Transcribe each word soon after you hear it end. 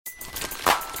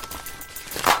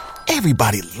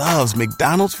Everybody loves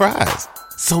McDonald's fries.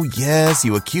 So yes,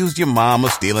 you accused your mom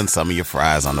of stealing some of your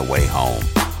fries on the way home.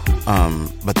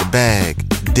 But the bag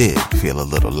did feel a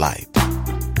little light.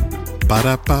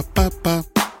 Ba-da-ba-ba-ba.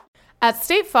 At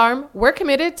State Farm, we're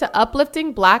committed to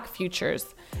uplifting Black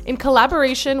futures. In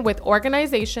collaboration with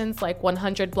organizations like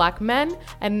 100 Black Men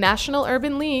and National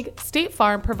Urban League, State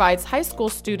Farm provides high school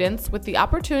students with the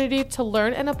opportunity to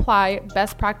learn and apply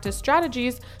best practice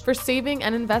strategies for saving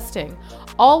and investing,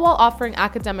 all while offering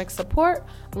academic support,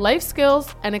 life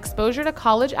skills, and exposure to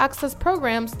college access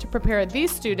programs to prepare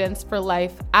these students for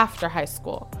life after high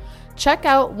school. Check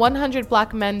out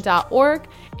 100blackmen.org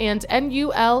and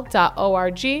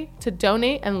nul.org to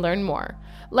donate and learn more.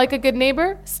 Like a good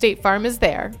neighbor, State Farm is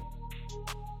there.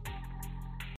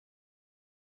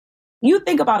 You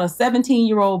think about a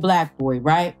 17-year-old Black boy,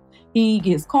 right? He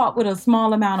gets caught with a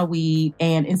small amount of weed,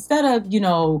 and instead of,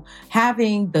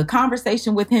 having the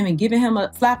conversation with him and giving him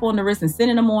a slap on the wrist and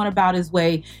sending him on about his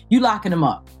way, you locking him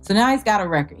up. So now he's got a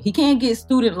record. He can't get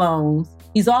student loans.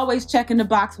 He's always checking the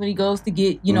box when he goes to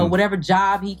get, whatever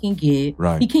job he can get.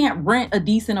 Right. He can't rent a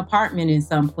decent apartment in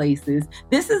some places.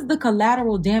 This is the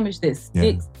collateral damage that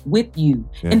sticks with you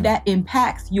and that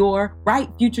impacts your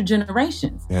future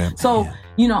generations. So,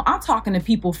 I'm talking to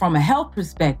people from a health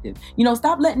perspective.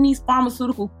 Stop letting these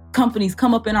pharmaceutical companies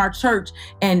come up in our church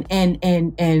and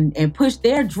push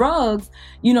their drugs,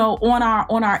 on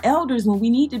our elders when we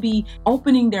need to be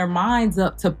opening their minds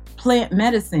up to plant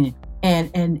medicine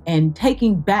and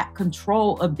taking back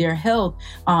control of their health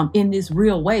in this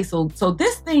real way. So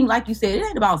this thing, like you said, it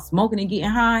ain't about smoking and getting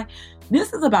high.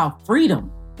 This is about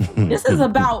freedom. This is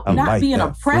about not being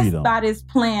oppressed by this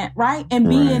plant, right? And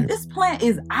being, this plant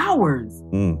is ours.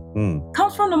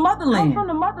 Comes from the motherland.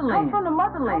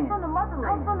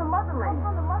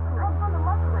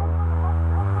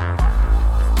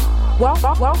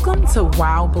 Welcome to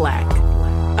Wow Black,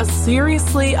 a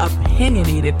seriously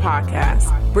opinionated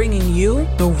podcast bringing you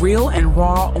the real and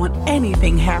raw on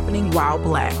anything happening while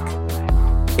Black.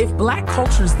 If Black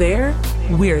culture's there,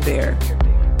 we're there.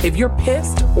 If you're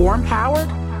pissed or empowered,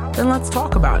 then let's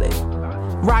talk about it.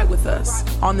 Ride with us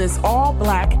on this all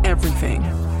Black everything.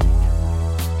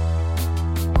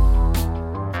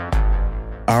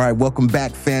 All right, welcome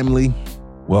back, family.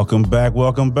 Welcome back.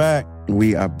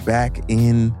 We are back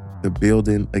in the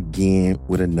building again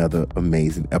with another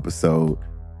amazing episode.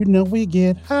 We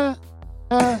get high.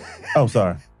 Oh,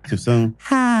 sorry. Too soon?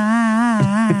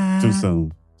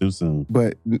 Too soon.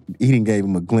 But Eden gave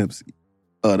him a glimpse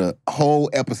of the whole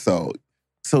episode.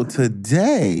 So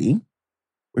today,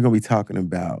 we're going to be talking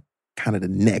about kind of the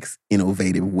next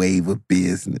innovative wave of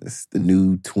business, the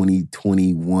new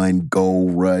 2021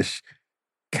 gold rush,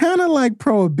 kind of like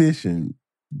Prohibition,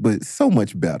 but so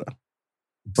much better.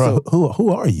 Bro, who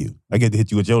are you? I get to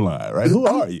hit you with your line, right? Who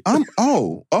are you?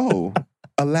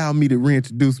 Allow me to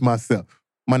reintroduce myself.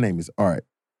 My name is Art.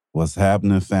 What's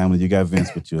happening, family? You got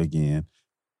Vince with you again.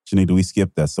 Shanita, we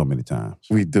skipped that so many times.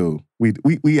 We do.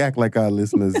 We act like our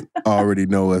listeners already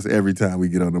know us every time we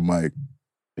get on the mic.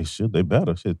 They should. They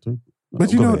better. Shit, too. But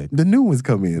the new ones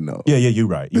come in, though. Yeah, you're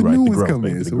right. The new ones come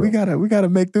in, so we gotta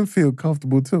make them feel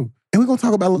comfortable, too. And we're going to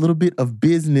talk about a little bit of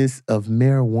business of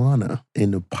marijuana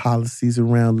and the policies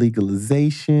around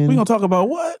legalization. We're going to talk about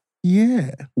what?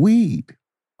 Yeah, weed.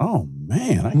 Oh,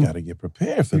 man, I got to get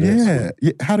prepared for this.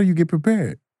 Yeah. How do you get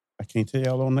prepared? I can't tell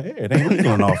y'all on the air. It ain't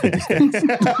legal in all 50 states.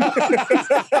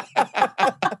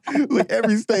 Look,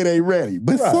 every state ain't ready,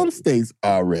 but some states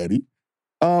are ready.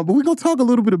 But we're going to talk a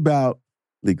little bit about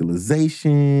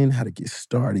legalization, how to get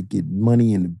started, get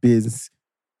money in the business,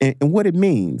 and what it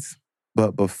means.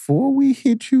 But before we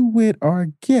hit you with our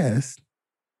guest,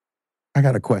 I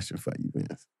got a question for you,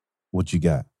 Vince. What you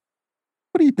got?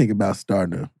 What do you think about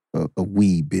starting a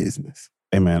weed business?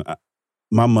 Hey, man,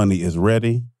 my money is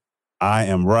ready. I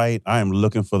am right. I am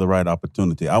looking for the right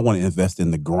opportunity. I want to invest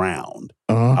in the ground.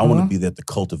 I want to be at the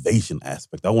cultivation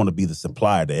aspect. I want to be the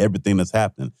supplier to everything that's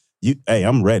happening. Hey,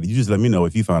 I'm ready. You just let me know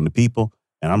if you found the people,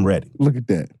 and I'm ready. Look at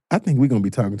that. I think we're going to be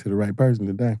talking to the right person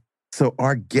today. So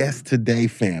our guest today,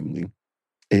 family,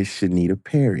 is Shanita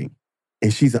Perry.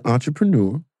 And she's an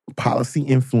entrepreneur, policy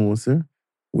influencer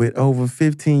with over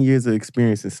 15 years of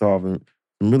experience in solving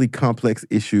some really complex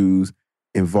issues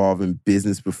involving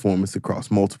business performance across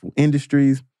multiple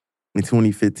industries. In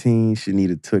 2015,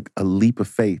 Shanita took a leap of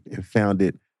faith and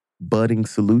founded Budding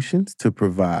Solutions to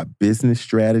provide business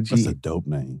strategy. That's a dope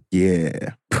name.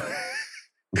 Yeah.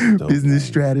 Business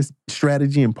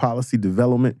strategy and policy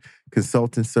development,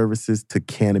 consulting services to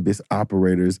cannabis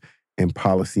operators and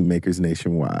policymakers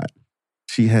nationwide.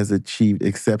 She has achieved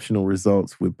exceptional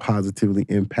results with positively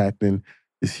impacting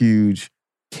this huge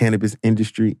cannabis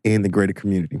industry, and the greater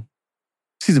community.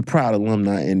 She's a proud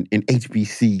alumni in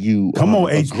HBCU. Come on,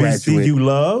 HBCU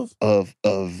love of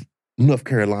North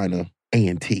Carolina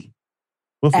A&T.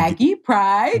 We'll Aggie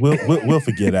pride. We'll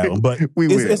forget that one, but it's family. We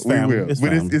will. It's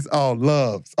but family. It's all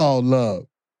love. It's all love.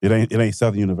 It ain't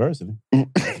Southern University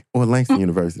or Langston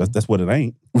University. That's what it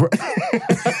ain't.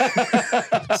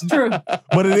 It's true.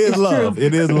 But it is love. True.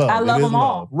 It is love. I love them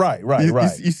all. Right.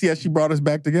 You see how she brought us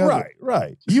back together?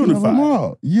 Right. Unified. Them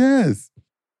all. Yes.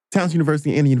 Towns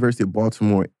University and the University of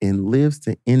Baltimore, and lives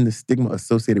to end the stigma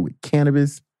associated with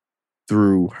cannabis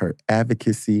through her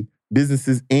advocacy,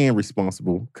 businesses, and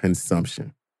responsible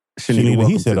consumption. Shanita,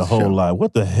 he said a whole lot.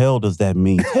 What the hell does that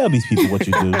mean? Tell these people what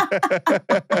you do.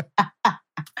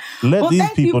 Let these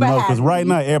people know, because right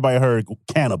now everybody heard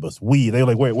cannabis, weed. They're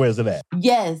like, where's it at?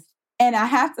 Yes. And I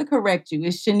have to correct you.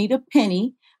 It's Shanita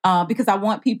Penny, because I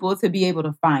want people to be able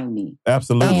to find me.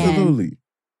 Absolutely.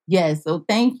 Yes. So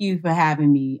thank you for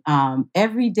having me.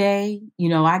 Every day,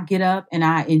 I get up and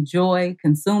I enjoy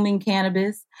consuming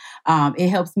cannabis. It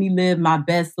helps me live my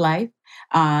best life.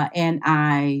 And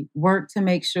I work to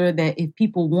make sure that if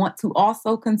people want to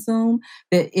also consume,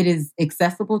 that it is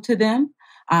accessible to them.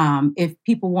 If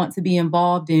people want to be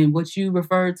involved in what you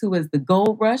refer to as the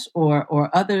gold rush or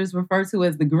others refer to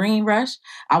as the green rush,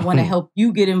 I want to help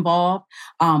you get involved.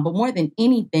 But more than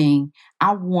anything,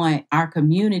 I want our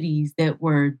communities that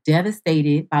were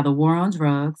devastated by the war on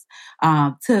drugs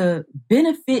to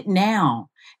benefit now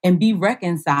and be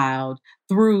reconciled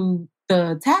through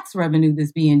the tax revenue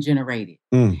that's being generated.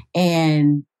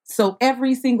 And so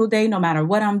every single day, no matter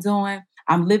what I'm doing,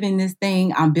 I'm living this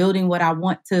thing. I'm building what I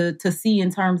want to see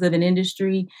in terms of an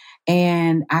industry,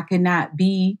 and I cannot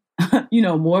be,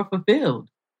 more fulfilled.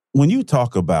 When you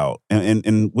talk about,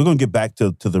 and we're going to get back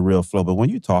to the real flow, but when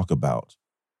you talk about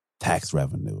tax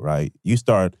revenue, right? You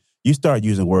start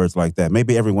using words like that.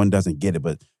 Maybe everyone doesn't get it,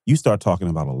 but you start talking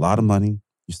about a lot of money.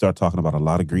 You start talking about a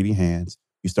lot of greedy hands.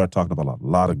 You start talking about a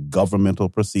lot of governmental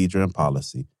procedure and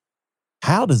policy.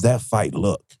 How does that fight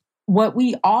look? What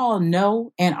we all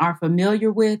know and are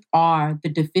familiar with are the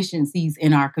deficiencies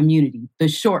in our community, the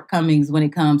shortcomings when it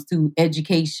comes to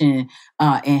education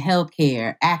and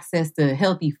healthcare, access to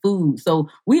healthy food. So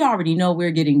we already know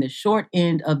we're getting the short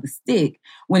end of the stick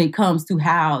when it comes to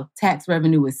how tax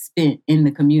revenue is spent in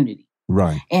the community.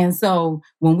 Right. And so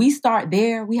when we start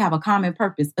there, we have a common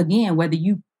purpose. Again, whether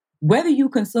you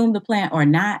consume the plant or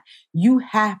not, you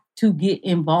have to get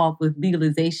involved with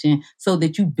legalization so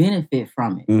that you benefit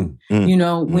from it.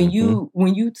 When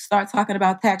you start talking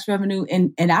about tax revenue,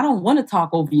 and I don't want to talk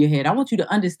over your head. I want you to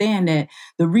understand that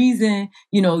the reason,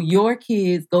 your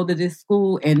kids go to this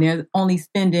school and they're only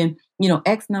spending,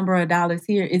 X number of dollars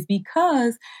here is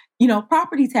because,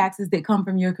 property taxes that come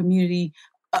from your community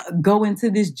go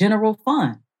into this general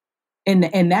fund.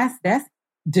 And that's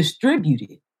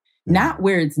distributed. Not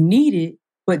where it's needed,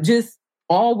 but just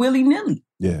all willy-nilly.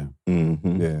 Yeah.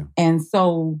 Yeah. And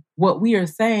so what we are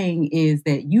saying is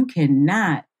that you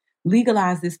cannot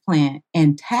legalize this plant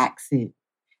and tax it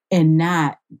and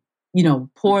not,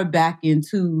 pour back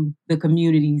into the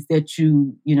communities that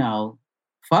you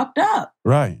fucked up.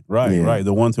 Right.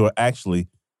 The ones who are actually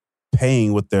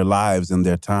paying with their lives and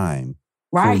their time.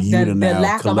 Right. For you to the now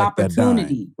lack of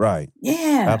opportunity. Right.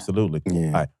 Yeah. Absolutely. Yeah.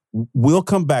 All right. We'll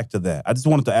come back to that. I just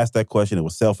wanted to ask that question. It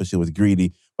was selfish. It was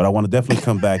greedy. But I want to definitely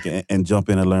come back and jump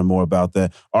in and learn more about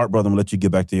that. Art, brother, I'm going to let you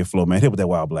get back to your flow, man. Hit with that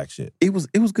wild black shit. It was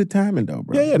good timing, though,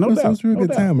 bro. Yeah, no doubt. It was real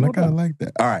good timing. I kind of like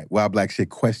that. All right, wild black shit.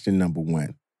 Question number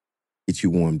 1. Get you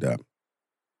warmed up.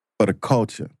 For the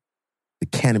culture, the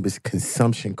cannabis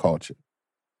consumption culture,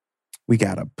 we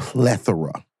got a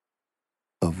plethora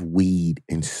of weed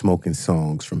and smoking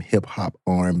songs from hip-hop,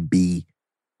 R&B,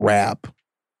 rap.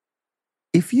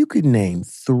 If you could name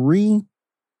 3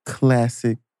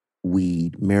 classic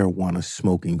weed, marijuana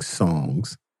smoking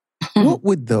songs, what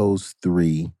would those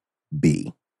 3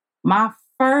 be? My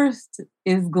first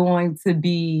is going to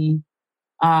be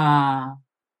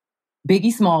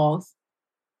Biggie Smalls.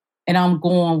 And I'm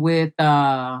going with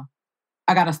I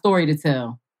Got a Story to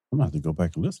Tell. I'm going to have to go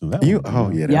back and listen to that one.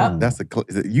 Oh, yeah. That's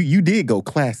you did go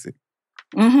classic.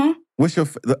 Mm-hmm. What's your...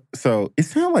 So, it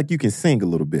sounds like you can sing a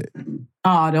little bit.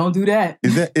 Oh, don't do that.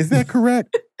 Is that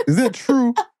correct? Is that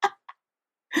true?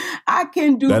 I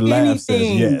can do that anything. Laugh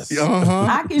says yes.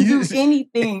 I can do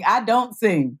anything. I don't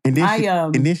sing. And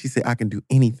then she said, I can do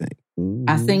anything.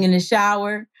 I sing in the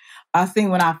shower. I sing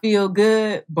when I feel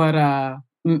good. But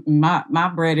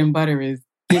my bread and butter is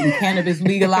getting cannabis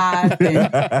legalized.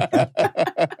 That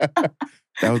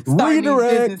was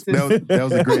redirect. That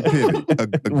was a great pivot. A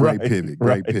great pivot.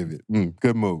 Great pivot.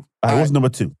 Good move. All right, what's number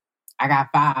 2? I got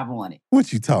 5 on it.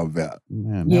 What you talking about?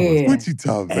 Man, Yeah. What you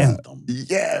talking about? Anthem.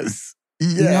 Yes.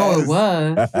 You know it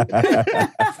was.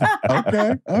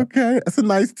 Okay. That's a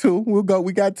nice 2.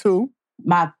 We got 2.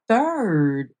 My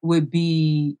third would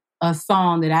be a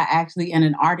song that I actually, and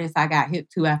an artist I got hip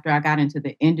to after I got into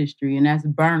the industry, and that's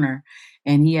Burner.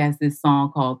 And he has this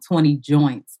song called 20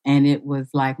 Joints. And it was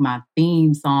like my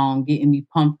theme song, getting me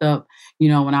pumped up,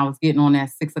 when I was getting on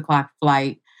that 6:00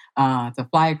 flight to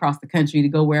fly across the country to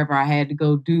go wherever I had to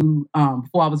go do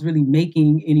before I was really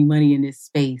making any money in this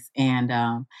space. And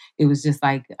it was just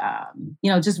like,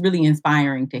 just really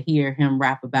inspiring to hear him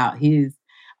rap about his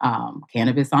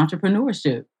cannabis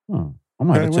entrepreneurship. I'm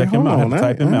going to have to check him out. I have to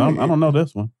type him out. I don't know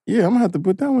this one. Yeah, I'm going to have to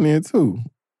put that one in too.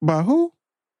 By who?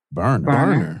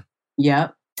 Burner.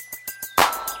 Yep.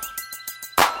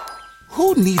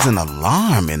 Who needs an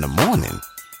alarm in the morning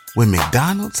when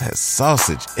McDonald's has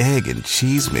sausage, egg, and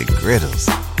cheese McGriddles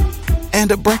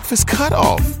and a breakfast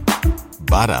cutoff?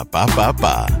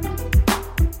 Ba-da-ba-ba-ba.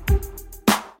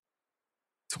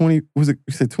 20, was it,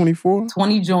 you said 24?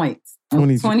 20 joints.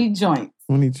 20 joints.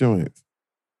 20 joints.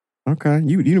 Okay.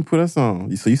 You didn't put us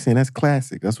on. So you're saying that's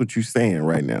classic. That's what you're saying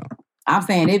right now. I'm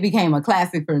saying it became a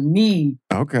classic for me.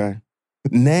 Okay.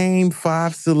 Name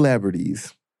 5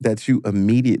 celebrities that you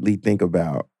immediately think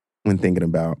about when thinking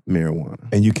about marijuana.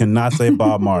 And you cannot say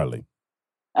Bob Marley.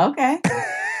 Okay.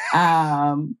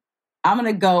 I'm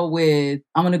gonna go with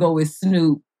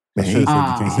Snoop. I should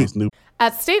have said you can't say Snoop.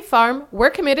 At State Farm,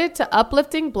 we're committed to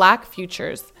uplifting Black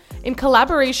futures. In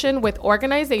collaboration with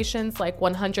organizations like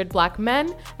 100 Black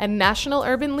Men and National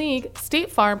Urban League,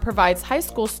 State Farm provides high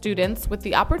school students with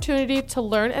the opportunity to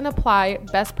learn and apply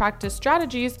best practice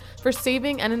strategies for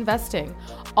saving and investing,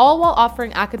 all while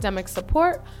offering academic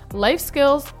support, life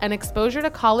skills, and exposure to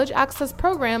college access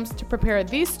programs to prepare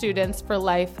these students for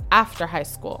life after high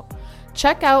school.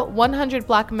 Check out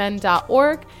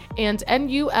 100blackmen.org and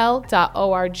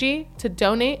nul.org to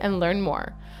donate and learn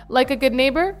more. Like a good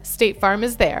neighbor, State Farm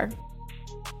is there.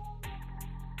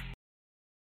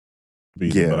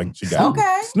 Yeah. She got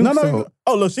Okay. No.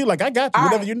 Oh, look, she like, I got you,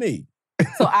 whatever you need.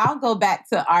 So I'll go back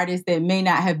to artists that may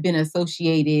not have been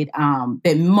associated,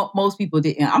 that most people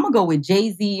didn't. I'm going to go with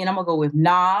Jay-Z and I'm going to go with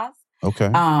Nas. Okay.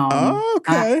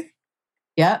 Okay.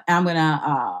 Yep. I'm going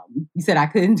to, you said I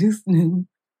couldn't do Snoop.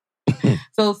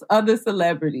 So other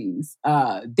celebrities,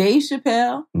 Dave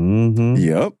Chappelle. Mm-hmm.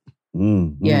 Yep.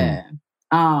 Mm-hmm. Yeah.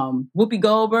 Whoopi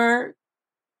Goldberg.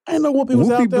 I didn't know Whoopi was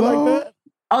out there like that.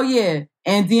 Oh, yeah.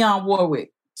 And Dionne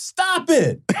Warwick. Stop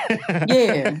it.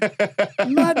 Yeah.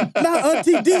 not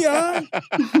Auntie Dion.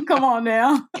 Come on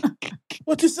now.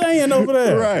 What you saying over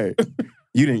there? Right.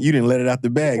 You didn't let it out the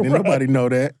bag. Didn't nobody know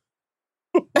that.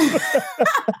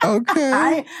 Okay.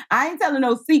 I ain't telling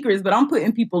no secrets, but I'm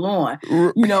putting people on,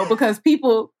 because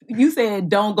people, you said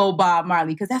don't go Bob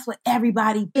Marley, because that's what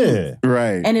everybody thinks. Yeah.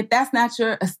 Right. And if that's not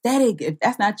your aesthetic, if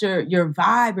that's not your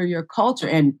vibe or your culture,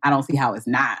 and I don't see how it's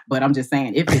not, but I'm just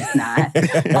saying if it's not,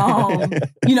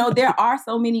 there are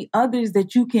so many others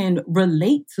that you can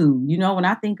relate to. When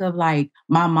I think of like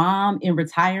my mom in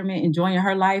retirement, enjoying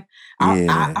her life,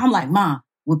 I'm like, Mom,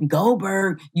 Whoopi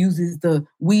Goldberg uses the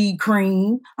weed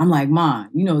cream. I'm like,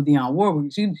 Mom, Dionne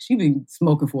Warwick, she been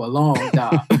smoking for a long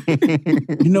time.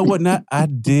 You know what? I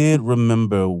did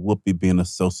remember Whoopi being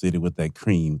associated with that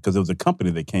cream because there was a company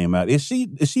that came out.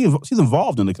 She's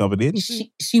involved in the company, isn't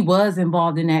she? She was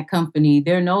involved in that company.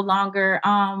 They're no longer,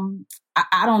 I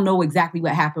don't know exactly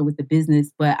what happened with the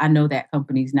business, but I know that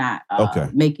company's not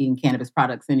making cannabis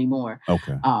products anymore.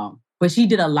 Okay. But she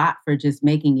did a lot for just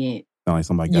making it. Sound like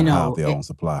somebody got high off their own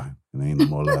supply and there ain't no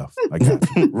more left. I got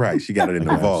you. Right. She got it in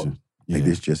the vault. Like,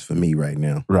 this just for me right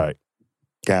now. Right.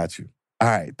 Got you. All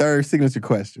right. Third signature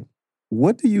question.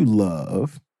 What do you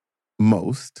love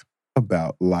most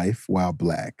about life while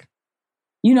Black?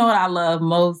 You know what I love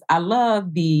most? I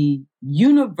love the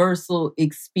universal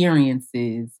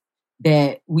experiences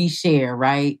that we share,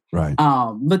 right? Right.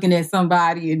 Looking at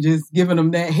somebody and just giving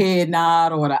them that head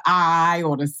nod or the eye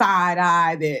or the side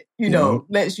eye that,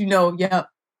 lets you know, yep,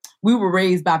 we were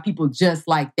raised by people just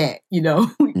like that. We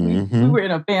were in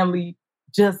a family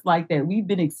just like that. We've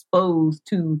been exposed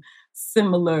to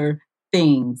similar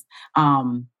things.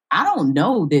 I don't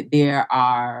know that there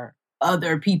are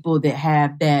other people that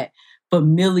have that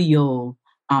familial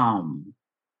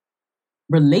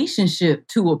relationship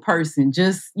to a person,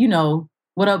 just,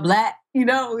 what up, Black?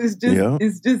 It's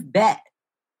just that.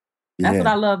 That's what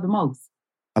I love the most.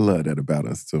 I love that about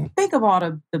us too. Think of all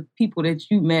the people that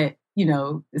you met,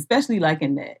 especially like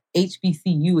in the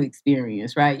HBCU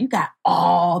experience, right? You got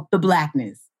all the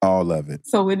Blackness. All of it.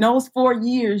 So in those 4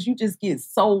 years, you just get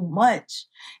so much,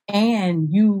 and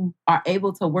you are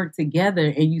able to work together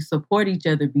and you support each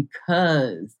other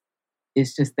because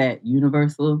it's just that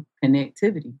universal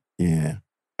connectivity. Yeah.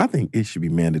 I think it should be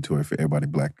mandatory for everybody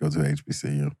Black to go to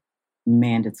HBCU.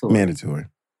 Mandatory.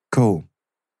 Cool.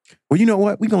 Well, you know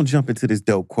what? We're going to jump into this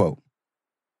dope quote.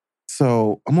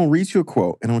 So I'm going to read you a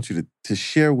quote, and I want you to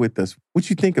share with us what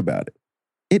you think about it.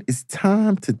 It is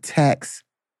time to tax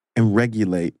and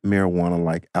regulate marijuana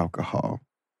like alcohol.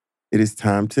 It is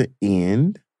time to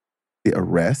end the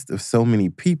arrest of so many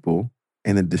people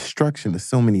and the destruction of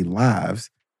so many lives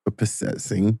for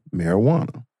possessing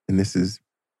marijuana. And this is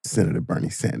Senator Bernie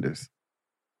Sanders.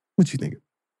 What you think?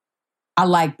 I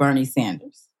like Bernie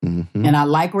Sanders. Mm-hmm. And I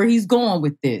like where he's going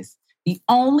with this. The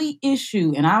only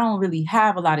issue, and I don't really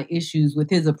have a lot of issues with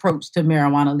his approach to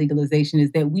marijuana legalization,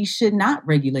 is that we should not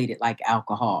regulate it like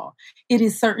alcohol. It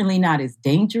is certainly not as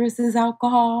dangerous as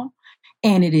alcohol,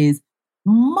 and it is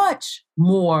much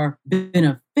more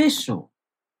beneficial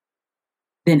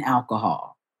than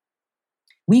alcohol.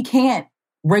 We can't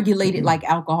regulate it like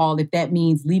alcohol if that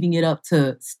means leaving it up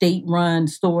to state-run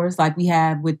stores like we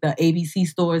have with the ABC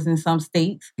stores in some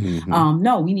states. Mm-hmm.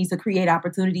 No, we need to create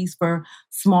opportunities for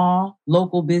small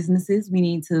local businesses. We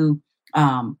need to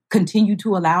continue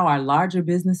to allow our larger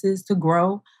businesses to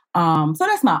grow. So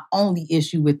that's my only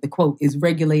issue with the quote, is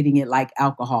regulating it like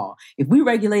alcohol. If we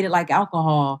regulate it like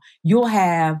alcohol, you'll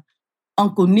have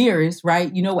Uncle Nearest,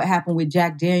 right? You know what happened with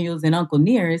Jack Daniels and Uncle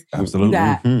Nearest. Absolutely. You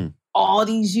got Mm-hmm. all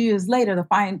these years later,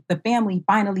 the family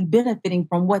finally benefiting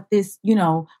from what this,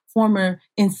 former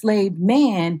enslaved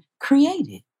man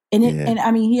created. And and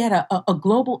I mean, he had a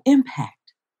global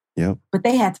impact. Yep. But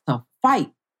they had to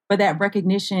fight for that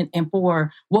recognition and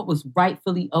for what was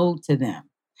rightfully owed to them.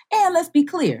 And let's be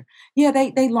clear. Yeah,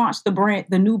 they launched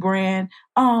the new brand.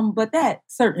 But that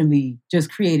certainly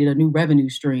just created a new revenue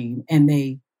stream. And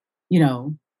they,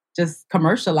 just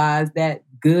commercialized that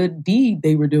good deed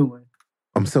they were doing.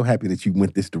 I'm so happy that you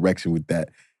went this direction with that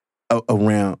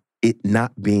around it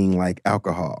not being like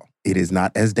alcohol. It is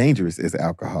not as dangerous as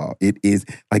alcohol. It is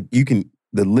like the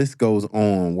list goes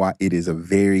on why it is a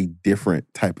very different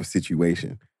type of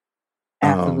situation.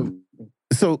 Absolutely.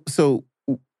 So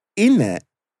in that,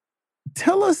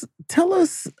 tell us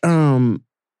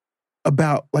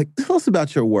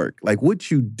about your work, like what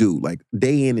you do, like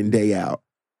day in and day out.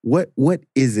 What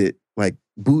is it, like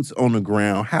boots on the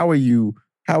ground? How are you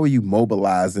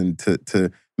mobilizing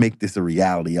to make this a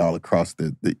reality all across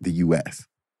the U.S.?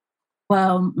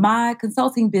 Well, my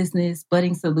consulting business,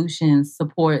 Budding Solutions,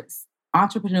 supports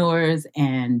entrepreneurs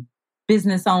and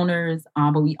business owners,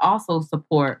 but we also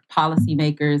support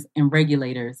policymakers and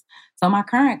regulators. So my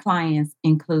current clients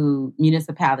include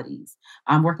municipalities.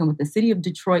 I'm working with the city of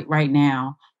Detroit right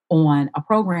now on a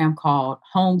program called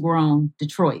Homegrown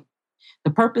Detroit. The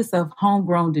purpose of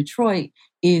Homegrown Detroit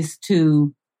is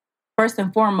to, first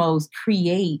and foremost,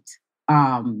 create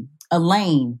a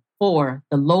lane for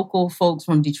the local folks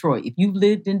from Detroit. If you've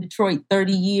lived in Detroit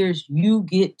 30 years, you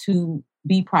get to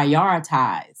be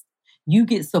prioritized. You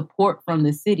get support from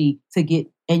the city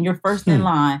and you're first in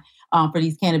line for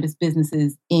these cannabis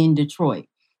businesses in Detroit.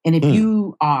 And if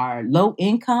you are low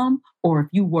income, or if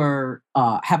you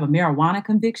have a marijuana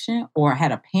conviction, or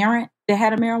had a parent that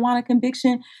had a marijuana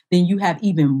conviction, then you have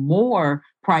even more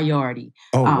priority.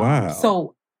 Oh, wow.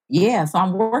 So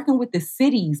I'm working with the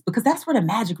cities because that's where the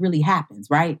magic really happens,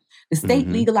 right? The state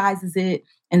legalizes it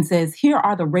and says, here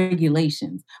are the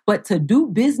regulations. But to do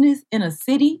business in a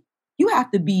city, you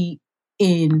have to be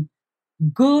in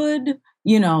good,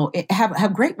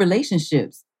 have great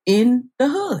relationships in the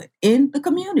hood, in the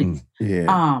community.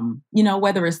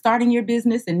 Whether it's starting your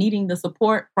business and needing the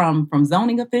support from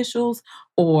zoning officials,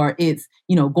 or it's,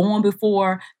 going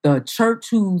before the church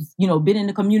who's, been in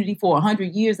the community for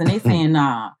 100 years and they saying,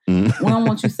 nah, we don't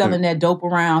want you selling that dope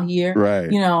around here.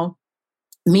 Right.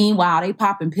 Meanwhile, they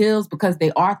popping pills because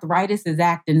their arthritis is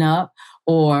acting up,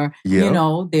 or,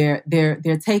 they're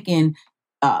taking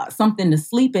something to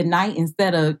sleep at night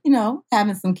instead of,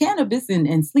 having some cannabis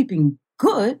and sleeping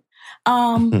good.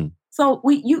 So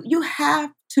you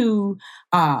have to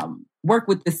work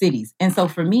with the cities. And so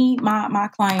for me, my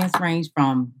clients range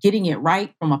from getting it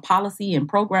right from a policy and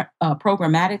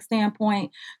programmatic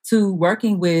standpoint to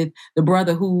working with the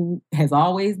brother who has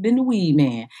always been the weed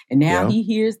man. And now he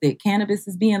hears that cannabis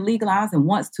is being legalized and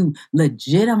wants to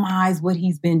legitimize what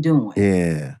he's been doing.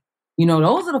 Yeah.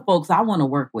 Those are the folks I want to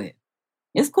work with.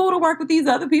 It's cool to work with these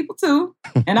other people too.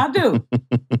 And I do.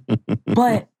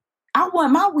 But I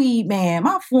want my weed man,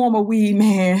 my former weed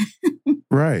man,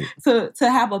 right, to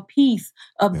have a piece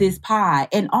of this pie,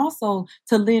 and also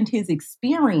to lend his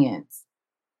experience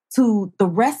to the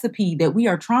recipe that we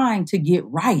are trying to get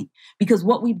right. Because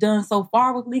what we've done so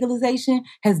far with legalization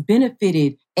has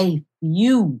benefited a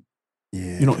few.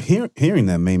 Yeah. You know, hearing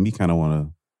that made me kind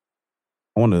of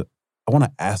I want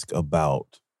to ask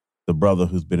about the brother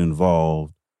who's been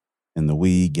involved in the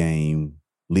weed game,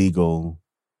 legal,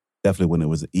 definitely when it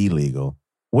was illegal.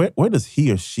 Where does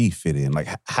he or she fit in? Like,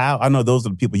 how? I know those are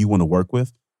the people you want to work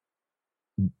with.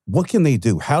 What can they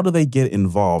do? How do they get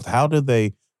involved? How do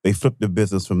they flip the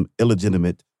business from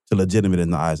illegitimate to legitimate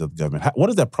in the eyes of the government? What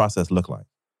does that process look like?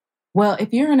 Well,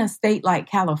 if you're in a state like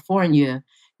California,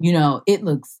 you know,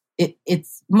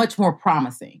 it's much more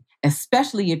promising,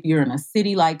 especially if you're in a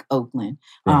city like Oakland,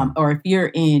 or if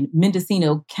you're in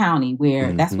Mendocino County,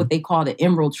 where that's what they call the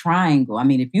Emerald Triangle. I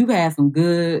mean, if you've had some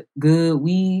good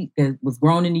weed that was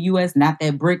grown in the U.S., not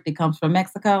that brick that comes from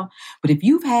Mexico, but if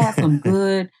you've had some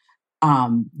good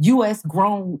U.S.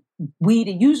 grown weed,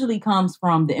 it usually comes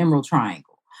from the Emerald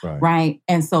Triangle. Right.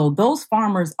 And so those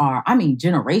farmers are,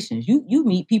 generations. You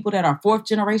meet people that are 4th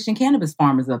generation cannabis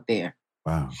farmers up there.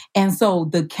 Wow. And so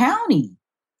the county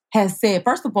has said,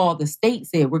 first of all, the state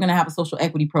said, we're going to have a social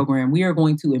equity program. We are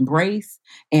going to embrace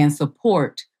and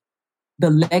support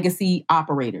the legacy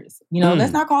operators. You know,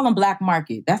 let's not call them black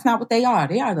market. That's not what they are.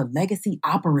 They are the legacy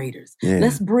operators. Yeah.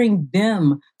 Let's bring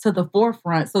them to the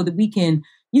forefront so that we can,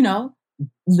 you know,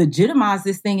 legitimize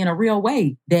this thing in a real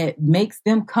way that makes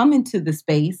them come into the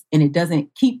space and it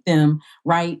doesn't keep them,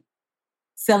 right,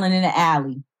 selling in the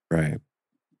alley. Right.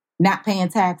 Not paying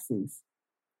taxes,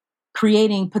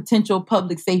 creating potential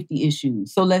public safety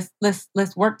issues. So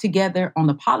let's work together on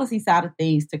the policy side of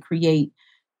things to create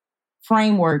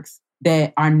frameworks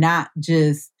that are not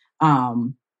just,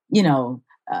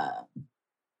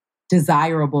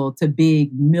 desirable to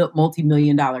big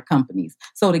multi-million-dollar companies.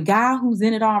 So the guy who's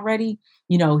in it already,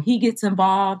 you know, he gets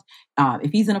involved.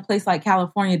 If he's in a place like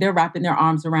California, they're wrapping their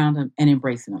arms around him and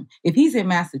embracing him. If he's in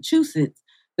Massachusetts,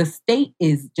 the state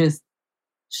is just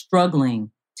struggling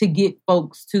to get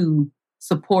folks to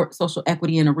support social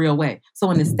equity in a real way. So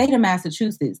in the state of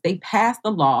Massachusetts, they passed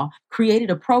a law,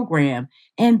 created a program,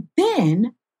 and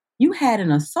then you had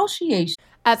an association.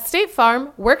 At State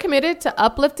Farm, we're committed to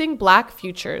uplifting Black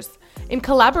futures. In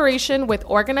collaboration with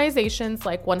organizations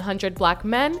like 100 Black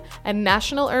Men and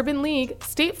National Urban League,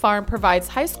 State Farm provides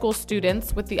high school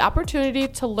students with the opportunity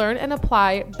to learn and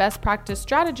apply best practice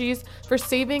strategies for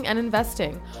saving and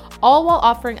investing, all while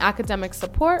offering academic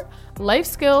support, life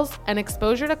skills, and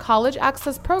exposure to college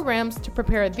access programs to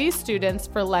prepare these students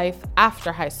for life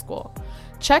after high school.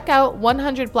 Check out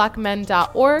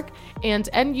 100blackmen.org and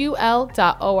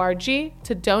nul.org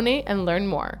to donate and learn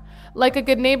more. Like a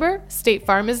good neighbor, State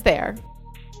Farm is there.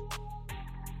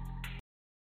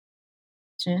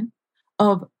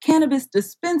 Of cannabis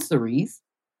dispensaries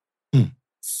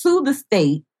sue the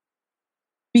state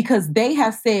because they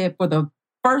have said for the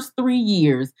first 3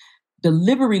 years,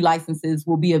 delivery licenses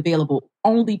will be available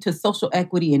only to social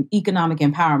equity and economic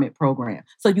empowerment programs.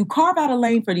 So you carve out a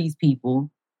lane for these people,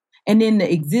 and then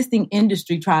the existing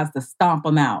industry tries to stomp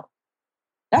them out.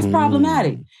 That's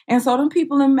problematic. And so them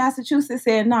people in Massachusetts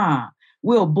said, nah,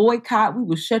 we'll boycott, we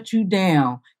will shut you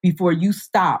down before you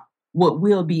stop what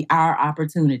will be our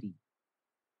opportunity.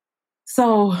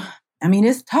 So, I mean,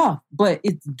 it's tough, but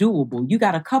it's doable. You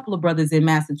got a couple of brothers in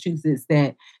Massachusetts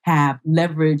that have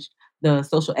leveraged the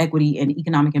social equity and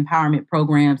economic empowerment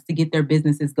programs to get their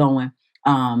businesses going.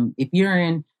 If you're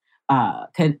in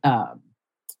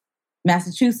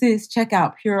Massachusetts, check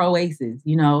out Pure Oasis.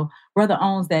 You know, brother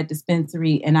owns that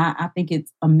dispensary, and I think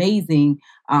it's amazing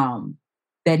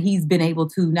that he's been able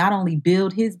to not only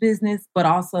build his business, but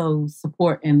also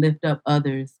support and lift up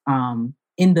others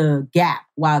in the gap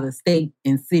while the state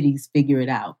and cities figure it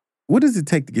out. What does it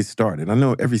take to get started? I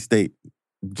know every state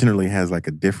generally has like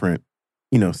a different,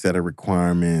 you know, set of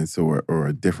requirements or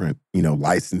a different, you know,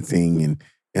 licensing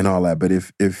and all that. But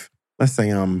if let's say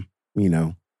I'm, you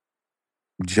know,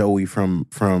 Joey from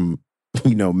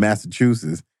you know,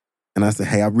 Massachusetts, and I say,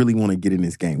 hey, I really want to get in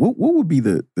this game. What would be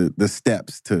the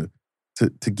steps to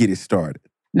get it started?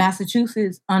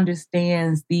 Massachusetts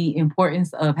understands the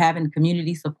importance of having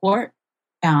community support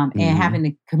and having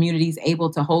the communities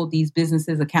able to hold these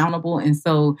businesses accountable. And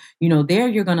so, you know, there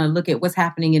you're going to look at what's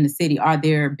happening in the city. Are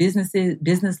there business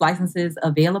licenses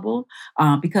available?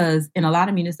 Because in a lot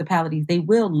of municipalities, they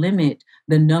will limit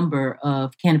the number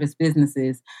of cannabis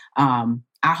businesses.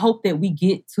 I hope that we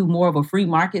get to more of a free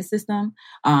market system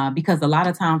because a lot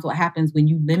of times what happens when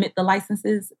you limit the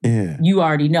licenses, you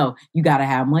already know you got to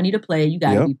have money to play. You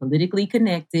got to be politically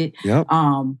connected.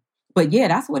 But yeah,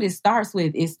 that's what it starts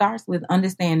with. It starts with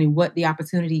understanding what the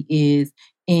opportunity is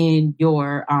in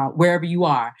your wherever you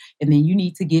are, and then you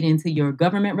need to get into your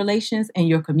government relations and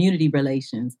your community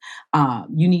relations.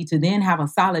 You need to then have a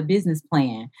solid business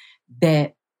plan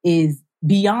that is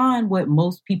beyond what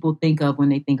most people think of when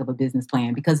they think of a business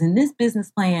plan. Because in this business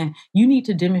plan, you need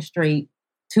to demonstrate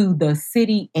to the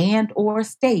city and or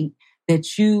state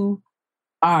that you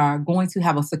are going to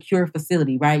have a secure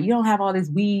facility, right? You don't have all this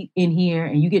weed in here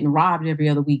and you getting robbed every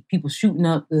other week. People shooting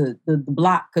up the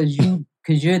block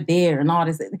because you're there and all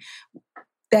this.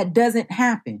 That doesn't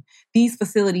happen. These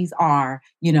facilities are,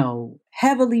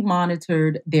 heavily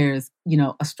monitored. There's,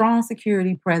 a strong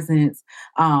security presence.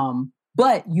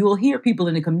 But you'll hear people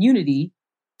in the community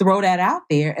throw that out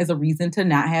there as a reason to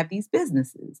not have these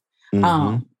businesses.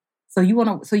 Mm-hmm. So you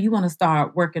want to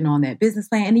start working on that business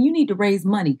plan, and then you need to raise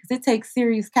money because it takes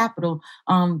serious capital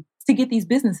to get these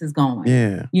businesses going.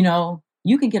 Yeah,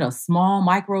 you can get a small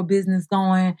micro business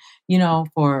going,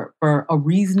 for a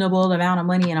reasonable amount of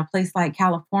money in a place like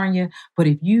California. But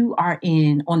if you are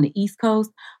on the East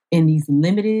Coast in these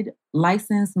limited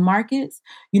licensed markets,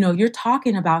 you're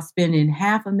talking about spending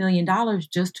 $500,000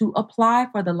 just to apply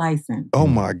for the license. Oh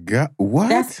my God! What?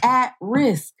 That's at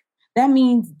risk. That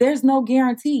means there's no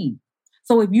guarantee.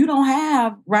 So if you don't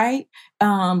have,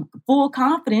 full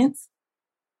confidence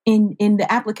in the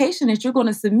application that you're going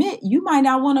to submit, you might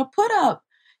not want to put up,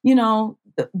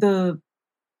 the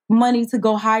money to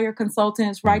go hire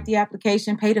consultants, write the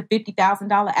application, pay the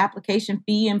 $50,000 application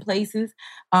fee in places.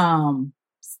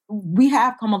 We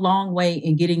have come a long way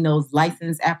in getting those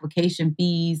license application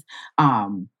fees,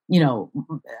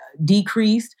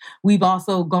 decreased. We've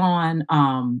also gone,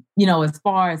 as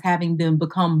far as having them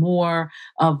become more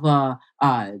of a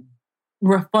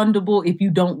refundable if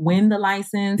you don't win the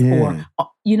license, or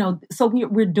so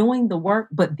we're doing the work.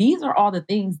 But these are all the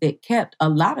things that kept a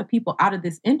lot of people out of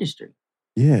this industry.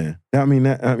 Yeah, I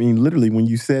mean, literally, when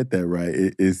you said that,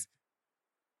 right,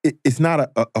 it's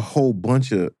not a whole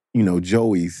bunch of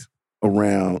Joeys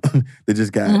around that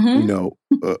just got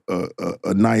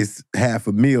a nice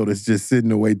 $500,000 that's just sitting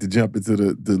to wait to jump into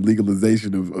the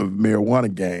legalization of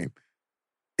marijuana game.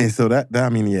 And so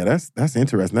that's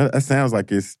interesting. That sounds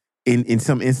like it's in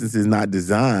some instances not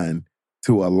designed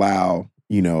to allow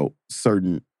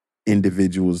certain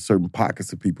individuals, certain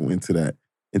pockets of people into that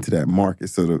market.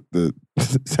 So the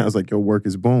sounds like your work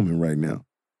is booming right now.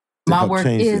 My work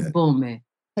is booming.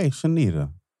 Hey, Shanita.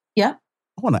 Yep.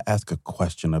 I want to ask a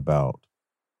question about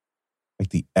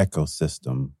the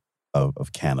ecosystem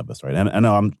of cannabis, right? And I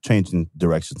know I'm changing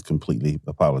directions completely.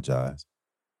 Apologize,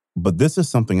 but this is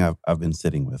something I've been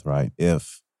sitting with, right?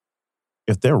 If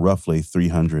there are roughly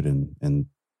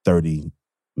 330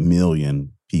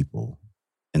 million people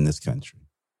in this country,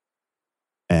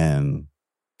 and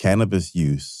cannabis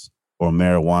use or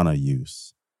marijuana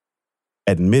use,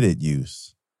 admitted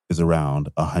use, is around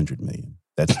 100 million.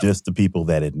 That's just the people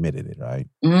that admitted it, right?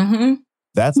 Mm-hmm.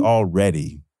 That's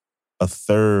already a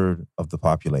third of the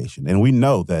population. And we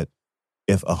know that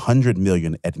if 100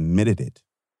 million admitted it,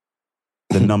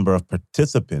 the number of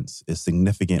participants is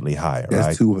significantly higher, That's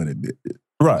right? 200.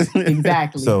 Right.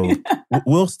 Exactly. So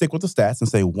we'll stick with the stats and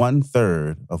say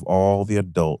 1/3 of all the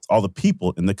adults, all the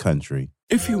people in the country.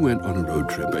 If you went on a road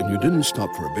trip and you didn't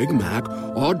stop for a Big Mac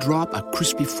or drop a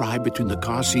crispy fry between the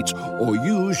car seats or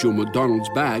use your McDonald's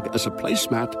bag as a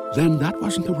placemat, then that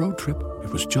wasn't a road trip. It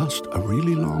was just a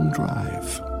really long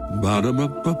drive.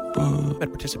 Ba-da-ba-ba-ba. At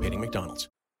participating McDonald's.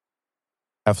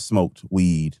 Have smoked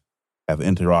weed, have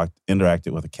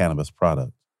interacted with a cannabis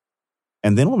product.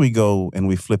 And then when we go and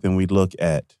we flip and we look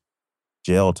at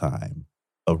jail time,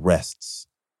 arrests,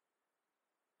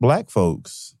 Black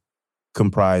folks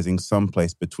comprising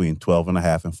someplace between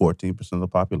 12.5% and 14% of the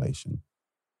population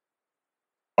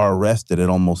are arrested at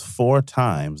almost 4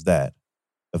 times that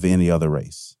of any other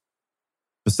race,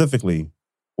 specifically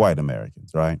white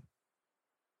Americans, right?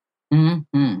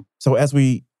 Mm-hmm. So as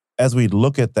we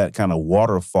look at that kind of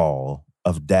waterfall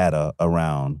of data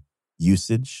around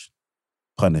usage,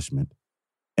 punishment,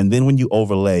 and then when you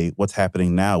overlay what's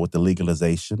happening now with the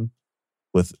legalization,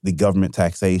 with the government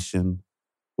taxation,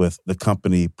 with the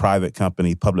company, private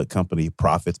company, public company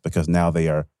profits, because now they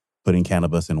are putting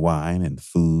cannabis in wine and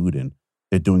food, and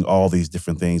they're doing all these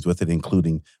different things with it,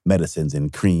 including medicines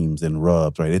and creams and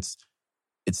rubs, right? It's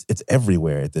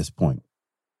everywhere at this point.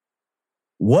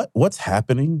 What's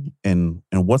happening and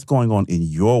what's going on in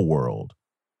your world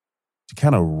to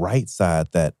kind of right side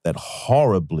that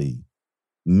horribly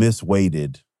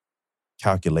misweighted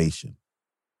calculation,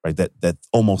 right? That's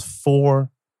almost 4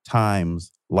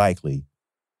 times likely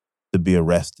to be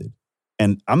arrested.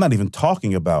 And I'm not even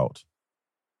talking about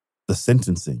the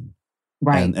sentencing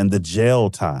Right. and the jail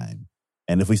time.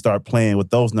 And if we start playing with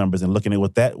those numbers and looking at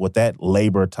what that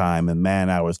labor time and man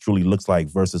hours truly looks like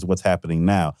versus what's happening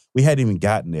now, we hadn't even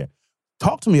gotten there.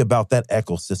 Talk to me about that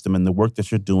ecosystem and the work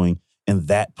that you're doing in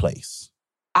that place.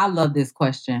 I love this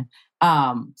question.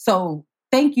 So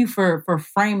thank you for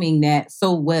framing that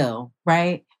so well,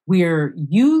 right? We're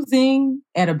using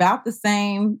at about the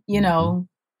same,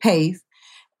 pace.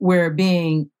 We're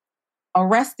being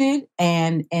arrested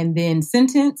and then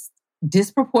sentenced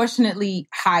disproportionately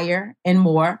higher and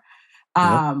more.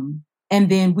 And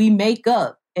then we make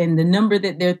up, and the number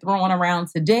that they're throwing around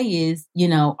today is,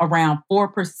 around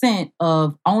 4%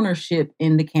 of ownership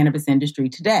in the cannabis industry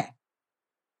today.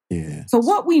 Yeah. So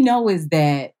what we know is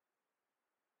that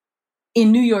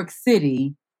in New York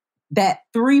City, that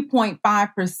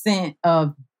 3.5%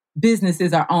 of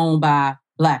businesses are owned by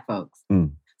Black folks.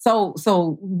 Mm.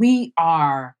 So we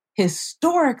are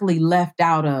historically left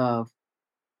out of,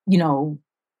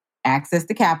 access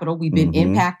to capital. We've been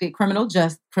impacted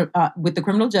with the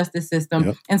criminal justice system.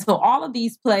 Yep. And so all of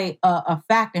these play a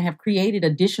factor and have created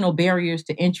additional barriers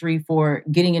to entry for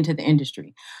getting into the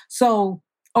industry. So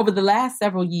over the last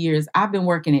several years, I've been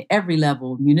working at every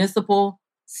level, municipal,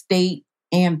 state,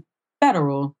 and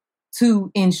federal,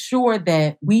 to ensure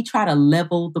that we try to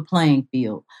level the playing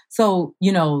field. So,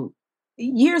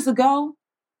 years ago,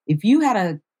 if you had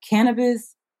a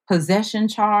cannabis possession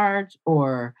charge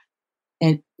or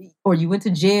you went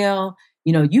to jail,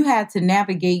 you had to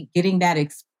navigate getting that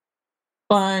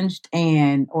expunged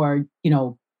or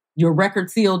your record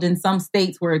sealed in some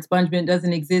states where expungement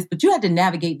doesn't exist, but you had to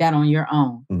navigate that on your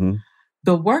own. Mm-hmm.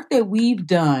 The work that we've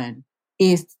done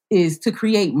is to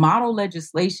create model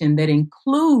legislation that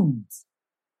includes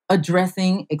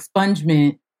addressing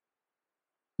expungement.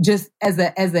 Just as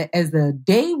a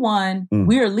day one,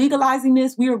 we are legalizing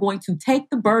this. We are going to take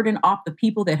the burden off the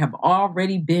people that have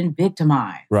already been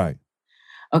victimized. Right.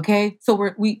 Okay. So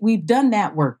we've done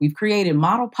that work. We've created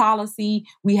model policy.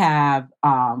 We have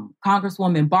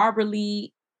Congresswoman Barbara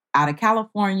Lee out of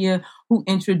California who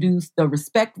introduced the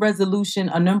Respect Resolution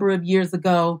a number of years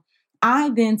ago.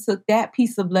 I then took that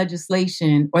piece of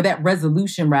legislation, or that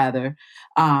resolution rather,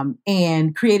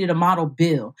 and created a model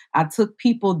bill. I took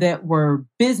people that were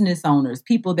business owners,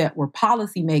 people that were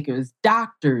policymakers,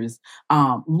 doctors,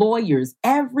 lawyers,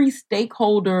 every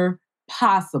stakeholder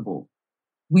possible.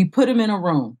 We put them in a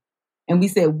room and we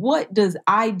said, what does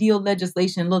ideal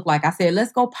legislation look like? I said,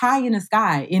 let's go pie in the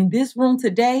sky. In this room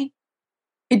today,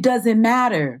 it doesn't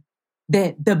matter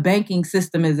that the banking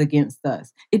system is against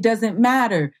us. It doesn't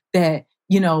matter that,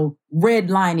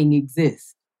 redlining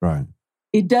exists. Right.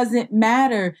 It doesn't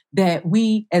matter that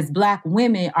we as Black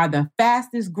women are the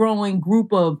fastest growing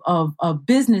group of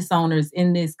business owners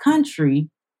in this country,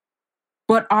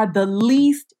 but are the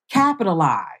least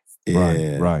capitalized.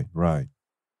 Yeah. Right.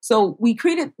 So we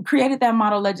created that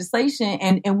model legislation.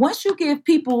 And once you give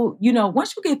people,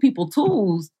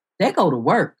 tools, they go to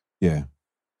work. Yeah.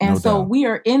 And no so doubt. we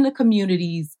are in the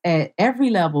communities at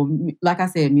every level. Like I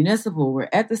said, municipal, we're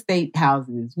at the state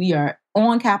houses. We are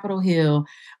on Capitol Hill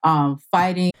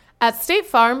fighting. At State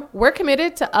Farm, we're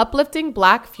committed to uplifting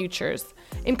Black futures.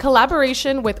 In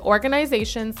collaboration with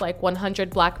organizations like 100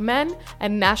 Black Men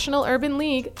and National Urban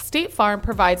League, State Farm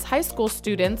provides high school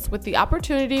students with the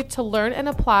opportunity to learn and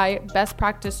apply best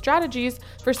practice strategies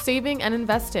for saving and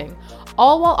investing,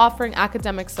 all while offering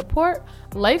academic support,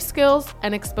 life skills,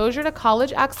 and exposure to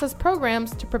college access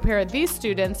programs to prepare these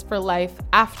students for life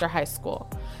after high school.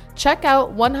 Check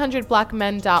out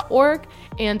 100blackmen.org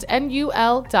and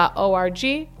nul.org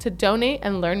to donate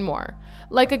and learn more.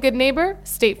 Like a good neighbor,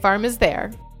 State Farm is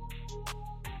there.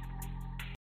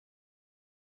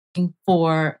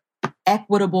 For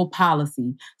equitable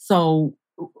policy. So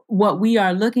what we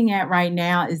are looking at right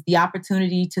now is the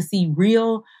opportunity to see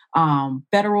real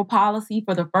federal policy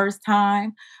for the first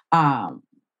time.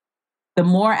 The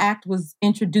MORE Act was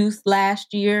introduced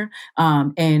last year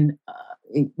and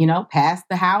passed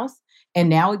the House. And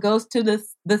now it goes to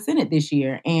the Senate this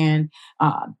year. And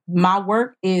my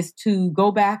work is to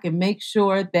go back and make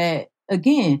sure that,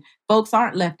 again, folks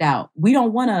aren't left out. We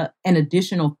don't want an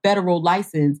additional federal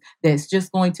license that's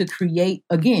just going to create,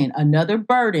 again, another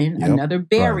burden, another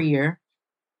barrier.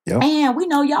 Right. Yep. And we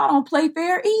know y'all don't play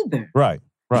fair either. Right.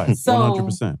 So,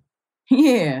 100%.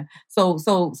 Yeah.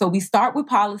 So we start with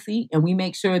policy and we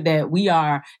make sure that we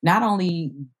are not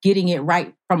only getting it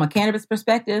right from a cannabis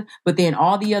perspective, but then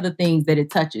all the other things that it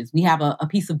touches. We have a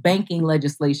piece of banking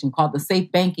legislation called the Safe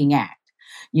Banking Act.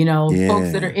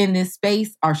 Folks that are in this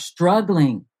space are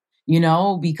struggling,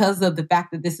 because of the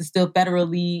fact that this is still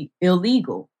federally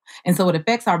illegal. And so it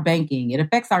affects our banking. It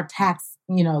affects our tax,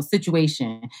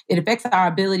 situation. It affects our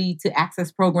ability to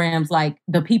access programs like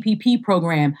the PPP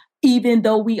program, even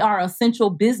though we are essential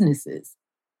businesses.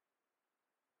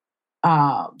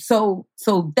 So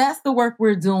that's the work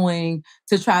we're doing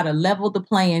to try to level the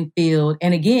playing field.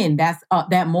 And again, that's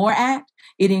that MORE Act.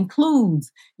 It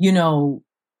includes,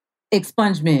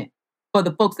 expungement for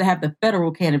the folks that have the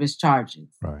federal cannabis charges.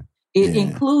 Right. It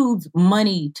includes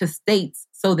money to states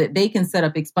so that they can set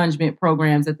up expungement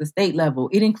programs at the state level.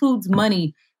 It includes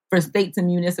money for states and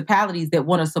municipalities that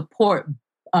want to support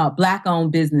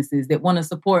Black-owned businesses, that want to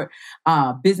support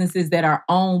businesses that are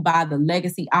owned by the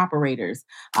legacy operators.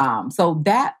 So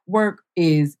that work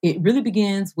it really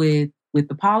begins with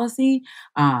the policy.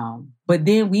 But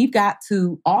then we've got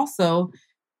to also,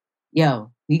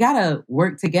 we got to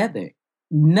work together.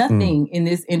 Nothing in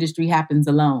this industry happens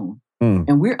alone.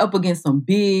 And we're up against some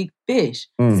big fish.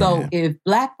 So if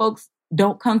Black folks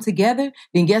don't come together,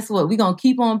 then guess what? We're going to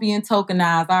keep on being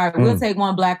tokenized. All right, we'll take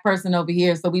one Black person over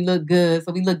here so we look good,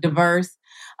 so we look diverse.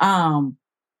 But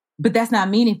that's not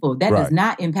meaningful. That does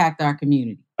not impact our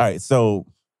community. All right, so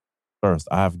first,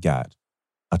 I've got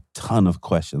a ton of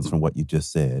questions from what you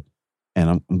just said, and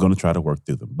I'm going to try to work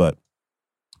through them. But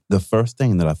the first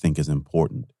thing that I think is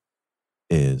important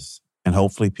is, and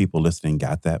hopefully people listening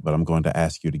got that, but I'm going to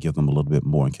ask you to give them a little bit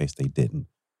more in case they didn't.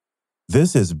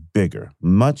 This is bigger,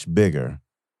 much bigger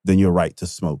than your right to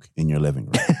smoke in your living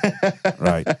room,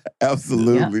 right?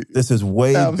 Absolutely. Yeah. This is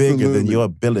way bigger than your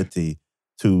ability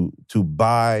to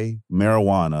buy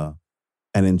marijuana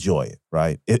and enjoy it,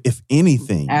 right? If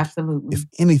anything, absolutely. If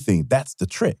anything, that's the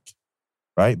trick,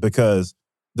 right? Because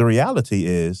the reality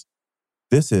is,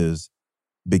 this is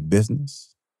big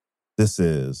business. This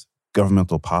is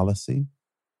governmental policy.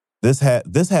 This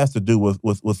has to do with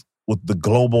the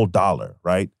global dollar,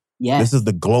 right? Yes. This is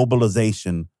the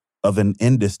globalization of an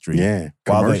industry. Yeah.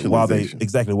 While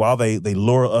Commercialization. they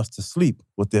lure us to sleep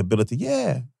with the ability,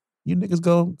 you niggas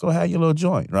go have your little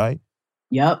joint, right?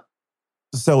 Yep.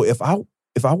 So if I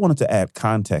wanted to add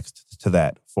context to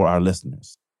that for our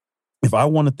listeners, if I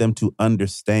wanted them to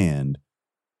understand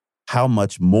how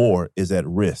much more is at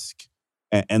risk,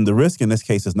 and the risk in this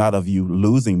case is not of you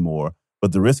losing more,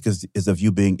 but the risk is of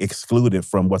you being excluded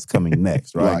from what's coming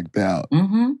next, right? Locked out.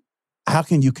 Mm-hmm. How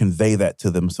can you convey that to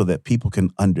them so that people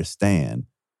can understand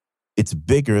it's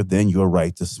bigger than your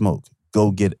right to smoke?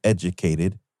 Go get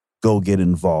educated, go get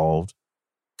involved,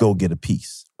 go get a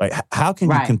piece, right? How can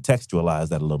you contextualize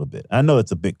that a little bit? I know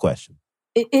it's a big question.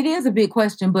 It is a big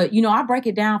question, but, I break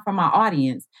it down for my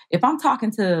audience. If I'm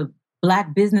talking to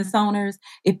Black business owners,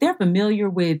 if they're familiar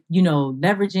with,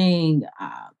 leveraging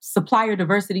supplier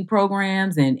diversity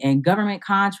programs and government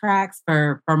contracts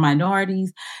for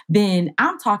minorities, then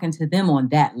I'm talking to them on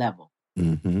that level.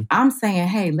 Mm-hmm. I'm saying,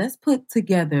 hey, let's put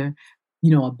together,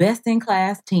 a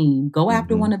best-in-class team, go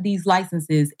after one of these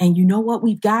licenses, and you know what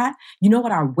we've got? You know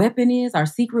what our weapon is, our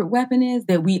secret weapon is?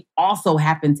 That we also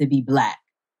happen to be Black.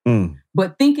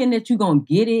 But thinking that you're going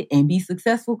to get it and be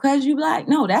successful because you're Black,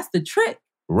 no, that's the trick.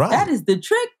 Right. That is the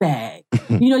trick bag.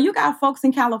 You got folks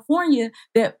in California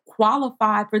that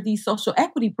qualify for these social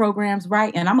equity programs,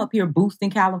 right? And I'm up here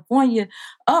boosting California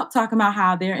up, talking about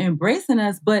how they're embracing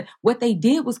us. But what they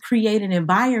did was create an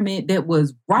environment that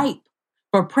was ripe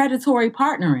for predatory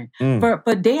partnering,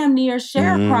 for damn near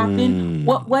sharecropping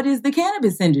what is the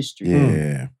cannabis industry.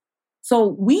 Yeah.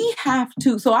 So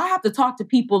I have to talk to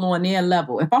people on their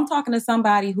level. If I'm talking to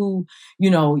somebody who,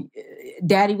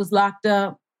 daddy was locked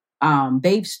up,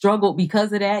 they've struggled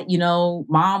because of that.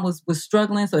 Mom was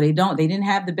struggling, so they didn't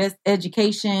have the best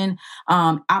education,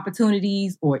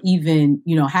 opportunities, or even,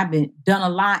 haven't done a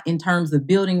lot in terms of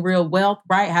building real wealth,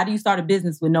 right? How do you start a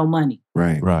business with no money?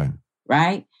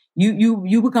 Right.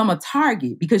 You become a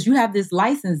target because you have this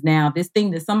license now, this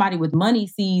thing that somebody with money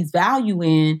sees value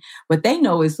in, but they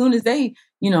know as soon as they,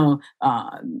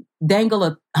 dangle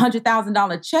a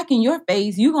 $100,000 check in your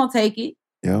face, you're going to take it.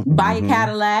 Yep. Buy a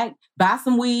Cadillac, buy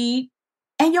some weed,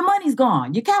 and your money's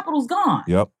gone. Your capital's gone.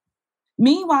 Yep.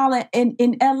 Meanwhile,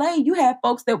 in LA, you have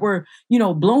folks that were,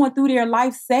 blowing through their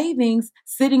life savings,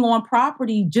 sitting on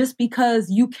property just because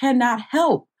you cannot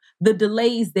help the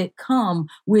delays that come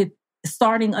with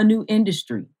starting a new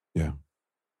industry. Yeah.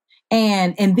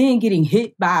 And then getting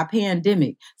hit by a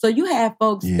pandemic. So you have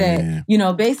folks that,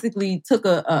 basically took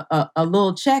a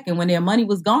little check, and when their money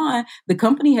was gone, the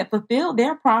company had fulfilled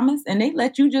their promise and they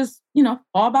let you just,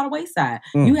 fall by the wayside.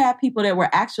 You have people that were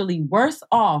actually worse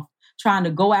off trying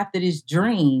to go after this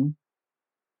dream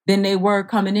than they were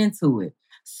coming into it.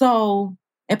 So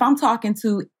if I'm talking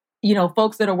to,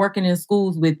 folks that are working in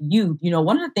schools with youth,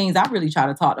 one of the things I really try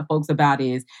to talk to folks about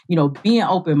is, being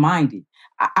open-minded.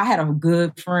 I had a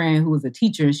good friend who was a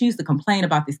teacher, and she used to complain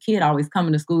about this kid always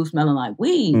coming to school smelling like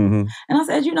weed. And I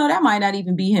said, that might not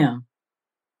even be him.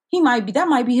 That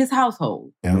might be his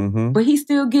household. But he's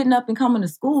still getting up and coming to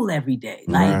school every day.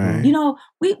 Like, we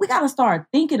got to start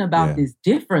thinking about this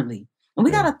differently. And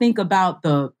we got to think about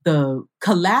the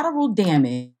collateral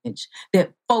damage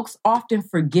that folks often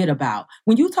forget about.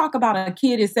 When you talk about a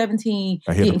kid at 17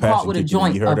 getting caught with a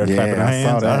joint. You heard her clapping her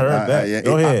hands. I heard that.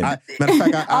 Go ahead. Matter of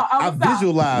fact, I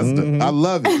visualized it. I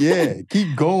love it. Yeah,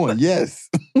 keep going. Yes.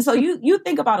 So you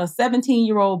think about a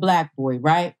 17-year-old Black boy,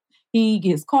 right? He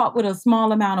gets caught with a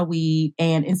small amount of weed,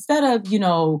 and instead of,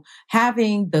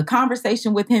 having the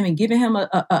conversation with him and giving him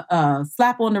a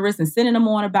slap on the wrist and sending him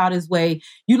on about his way,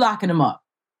 you locking him up.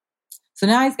 So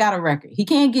now he's got a record. He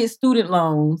can't get student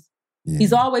loans. Yeah.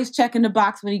 He's always checking the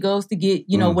box when he goes to get,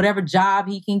 whatever job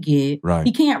he can get. Right.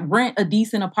 He can't rent a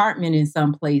decent apartment in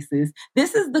some places.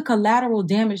 This is the collateral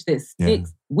damage that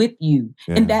sticks with you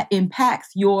and that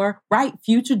impacts your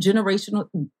future generations.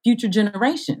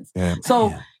 Yeah.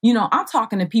 So, I'm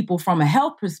talking to people from a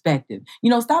health perspective.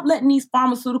 Stop letting these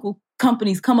pharmaceutical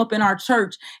companies come up in our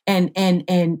church and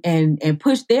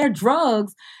push their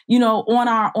drugs, on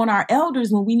our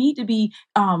elders when we need to be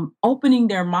opening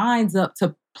their minds up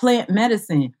to plant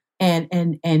medicine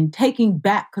and taking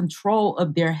back control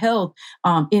of their health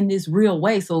in this real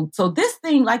way. So this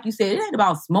thing, like you said, it ain't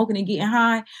about smoking and getting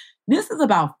high. This is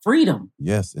about freedom.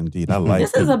 Yes, indeed. I like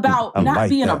this. This is about not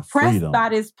being oppressed by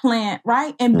this plant,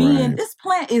 right? And being, this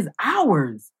plant is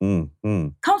ours.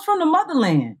 Comes from the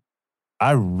motherland.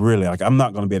 I really, I'm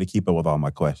not going to be able to keep up with all my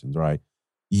questions, right?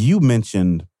 You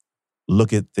mentioned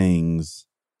look at things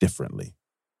differently.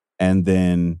 And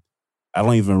then I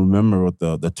don't even remember what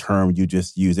the term you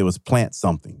just used. It was plant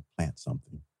something.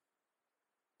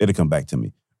 It'll come back to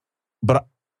me. But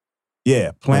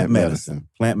plant medicine.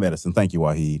 Plant medicine. Thank you,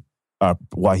 Wahid.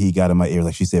 Wahid got in my ear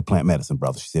like she said plant medicine,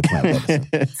 brother. She said plant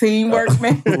medicine. Teamwork,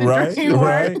 man.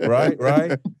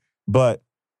 Right. But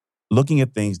looking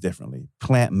at things differently,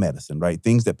 plant medicine, right?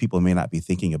 Things that people may not be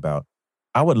thinking about.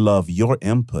 I would love your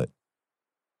input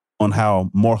on how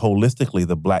more holistically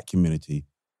the Black community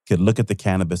could look at the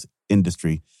cannabis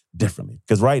industry differently.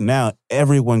 Because right now,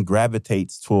 everyone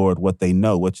gravitates toward what they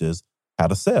know, which is how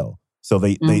to sell. So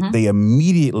they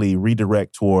immediately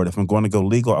redirect toward, if I'm going to go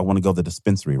legal, I want to go the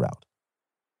dispensary route.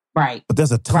 Right. But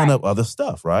there's a ton of other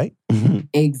stuff, right?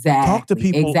 Exactly. Talk to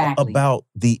people about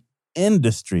the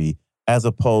industry as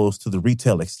opposed to the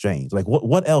retail exchange. Like,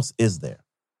 what else is there?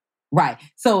 Right.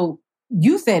 So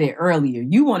you said it earlier.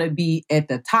 You want to be at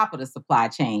the top of the supply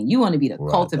chain. You want to be the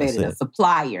cultivator, the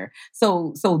supplier.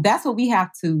 So that's what we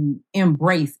have to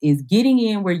embrace, is getting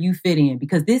in where you fit in,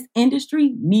 because this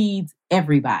industry needs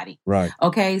everybody. Right.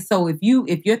 Okay. So if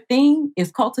your thing is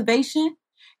cultivation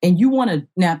and you want to,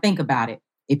 now think about it.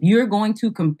 If you're going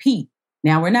to compete,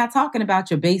 now we're not talking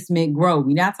about your basement grow.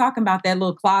 We're not talking about that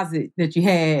little closet that you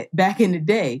had back in the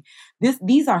day.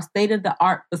 These are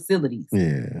state-of-the-art facilities.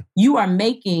 Yeah. You are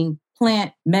making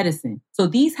plant medicine. So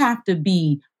these have to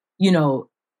be,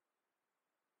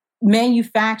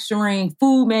 manufacturing,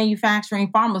 food manufacturing,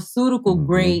 pharmaceutical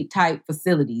grade type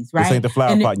facilities, right? This ain't the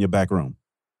flower pot in your back room.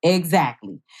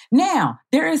 Exactly. Now,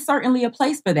 there is certainly a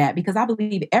place for that, because I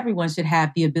believe everyone should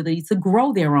have the ability to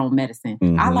grow their own medicine.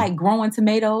 I like growing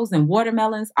tomatoes and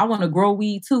watermelons. I want to grow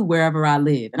weed too wherever I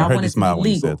live. And I want it to be legal. When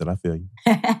you said that. I feel you.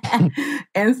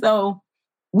 And so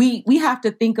we have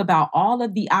to think about all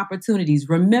of the opportunities.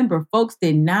 Remember, folks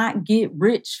did not get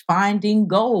rich finding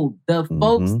gold. The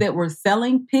folks that were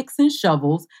selling picks and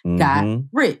shovels got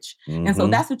rich. And so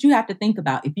that's what you have to think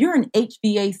about. If you're an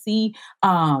HVAC,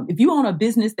 if you own a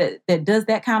business that does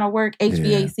that kind of work,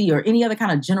 HVAC or any other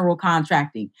kind of general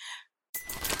contracting.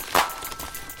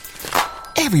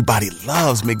 Everybody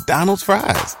loves McDonald's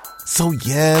fries. So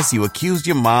yes, you accused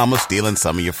your mom of stealing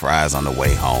some of your fries on the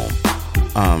way home.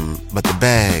 But the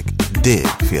bag did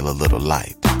feel a little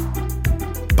light.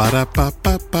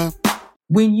 Ba-da-ba-ba-ba.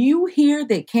 When you hear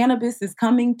that cannabis is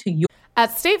coming to you.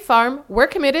 At State Farm, we're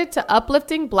committed to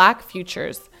uplifting Black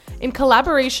futures. In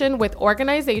collaboration with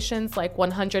organizations like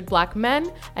 100 Black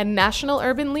Men and National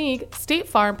Urban League, State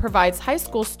Farm provides high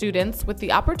school students with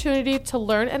the opportunity to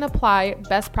learn and apply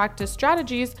best practice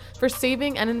strategies for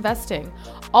saving and investing,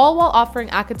 all while offering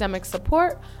academic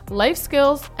support, life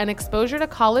skills, and exposure to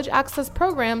college access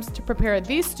programs to prepare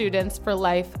these students for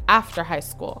life after high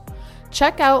school.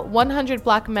 Check out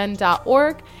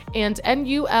 100blackmen.org and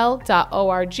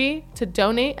nul.org to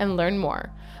donate and learn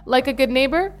more. Like a good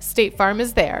neighbor, State Farm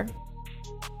is there.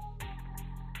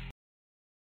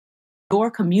 Your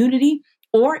community,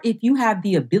 or if you have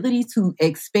the ability to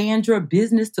expand your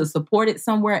business to support it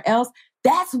somewhere else,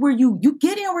 That's where you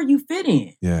get in where you fit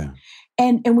in. Yeah.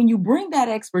 And when you bring that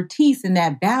expertise and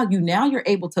that value, now you're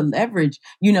able to leverage,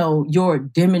 your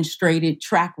demonstrated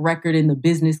track record in the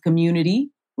business community,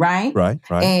 right? Right.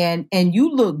 And you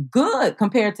look good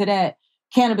compared to that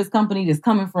cannabis company that's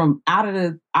coming from out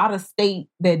of state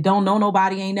that don't know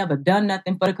nobody, ain't never done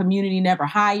nothing for the community, never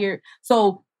hired.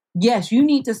 So yes, you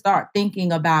need to start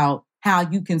thinking about how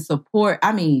you can support,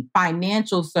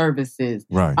 financial services,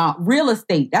 right. Real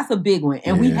estate. That's a big one.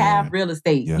 And we have real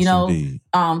estate, yes, indeed.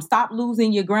 Stop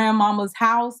losing your grandmama's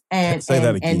house and say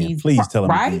that again. And please tell them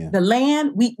right? again. The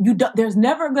land, there's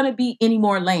never going to be any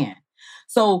more land.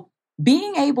 So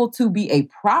being able to be a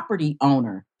property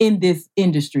owner in this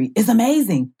industry is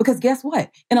amazing because guess what?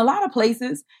 In a lot of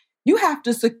places, you have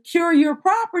to secure your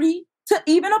property to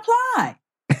even apply.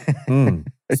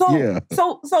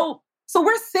 So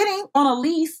we're sitting on a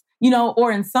lease,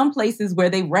 or in some places where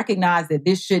they recognize that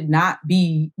this should not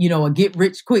be, a get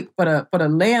rich quick for the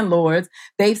landlords.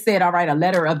 They've said, all right, a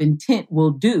letter of intent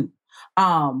will do.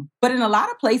 But in a lot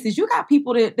of places, you got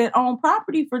people that own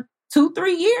property for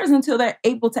 2-3 years until they're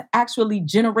able to actually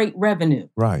generate revenue.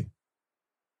 Right.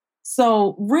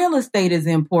 So real estate is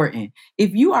important.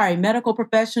 If you are a medical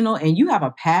professional and you have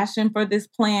a passion for this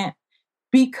plant,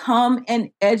 become an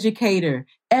educator.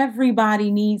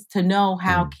 Everybody needs to know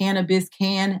how cannabis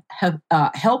can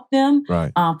help them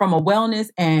from a wellness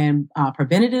and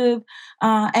preventative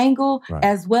angle,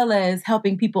 as well as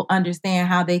helping people understand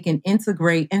how they can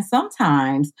integrate and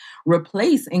sometimes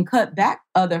replace and cut back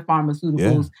other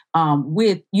pharmaceuticals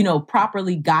with,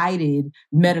 properly guided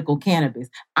medical cannabis.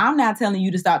 I'm not telling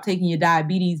you to stop taking your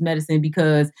diabetes medicine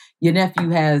because your nephew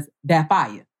has that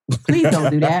fire. Please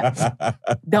don't do that.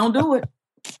 Don't do it.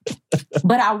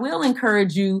 But I will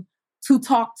encourage you to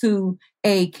talk to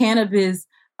a cannabis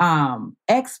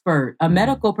expert, a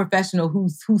medical professional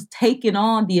who's taken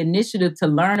on the initiative to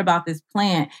learn about this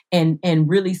plant and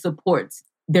really supports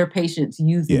their patients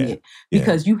using it.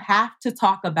 Because you have to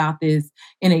talk about this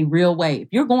in a real way. If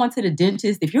you're going to the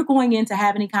dentist, if you're going in to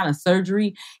have any kind of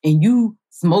surgery and you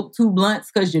smoke 2 blunts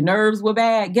because your nerves were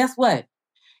bad, guess what?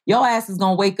 Your ass is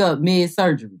going to wake up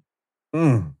mid-surgery.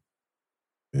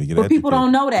 But people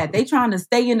don't know that. They trying to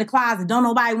stay in the closet. Don't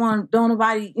want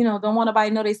nobody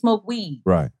to know they smoke weed.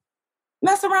 Right.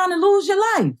 Mess around and lose your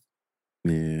life.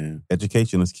 Yeah.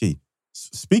 Education is key.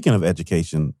 Speaking of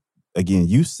education, again,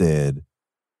 you said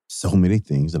so many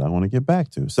things that I want to get back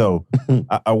to. So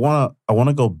I want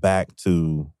to go back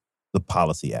to the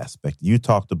policy aspect. You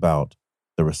talked about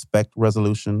the Respect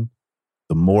Resolution,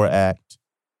 the MORE Act,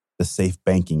 the Safe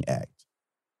Banking Act.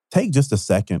 Take just a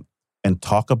second and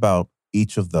talk about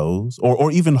each of those,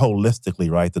 or even holistically,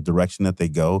 right, the direction that they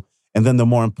go. And then the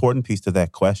more important piece to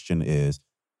that question is,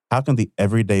 how can the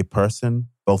everyday person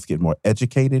both get more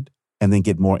educated and then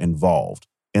get more involved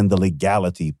in the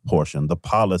legality portion, the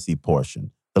policy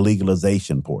portion, the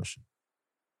legalization portion?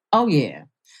 Oh, yeah.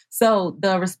 So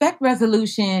the Respect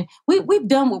Resolution, we've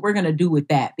done what we're going to do with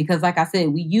that because, like I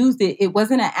said, we used it. It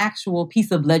wasn't an actual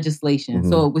piece of legislation.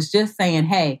 So it was just saying,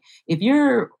 hey, if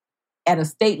you're at a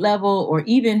state level or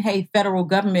even, hey, federal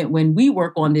government, when we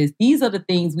work on this, these are the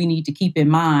things we need to keep in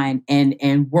mind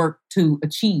and work to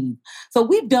achieve. So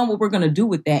we've done what we're going to do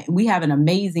with that. And we have an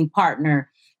amazing partner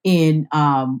in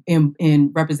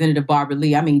Representative Barbara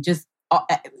Lee. I mean, just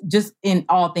in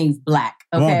all things Black.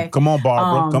 Okay. Come on,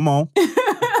 Barbara. Come on.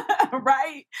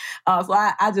 Right. So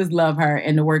I just love her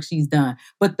and the work she's done.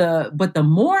 But the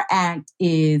MORE Act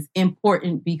is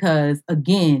important because,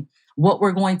 again, what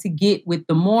we're going to get with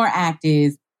the MORE Act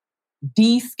is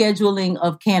descheduling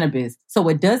of cannabis. So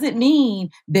it doesn't mean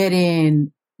that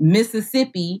in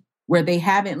Mississippi, where they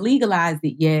haven't legalized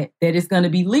it yet, that it's going to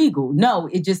be legal. No,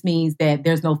 it just means that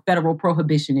there's no federal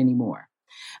prohibition anymore.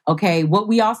 Okay, what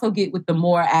we also get with the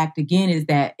MORE Act, again, is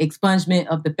that expungement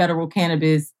of the federal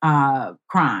cannabis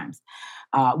crimes.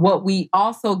 What we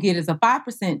also get is a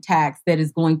 5% tax that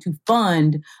is going to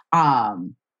fund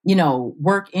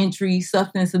work entry,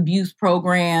 substance abuse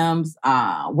programs,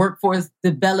 workforce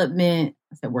development.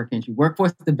 I said work entry,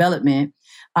 workforce development,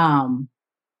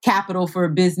 capital for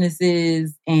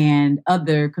businesses and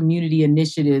other community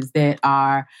initiatives that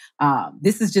are,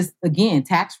 this is just, again,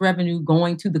 tax revenue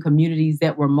going to the communities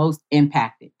that were most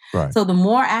impacted. Right. So the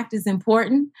MORE Act is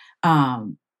important.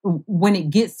 When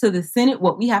it gets to the Senate,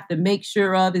 what we have to make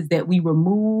sure of is that we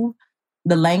remove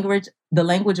the language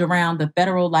around the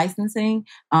federal licensing,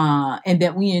 and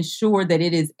that we ensure that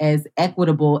it is as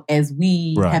equitable as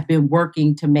we have been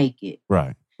working to make it.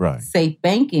 Right. Right. Safe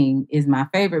banking is my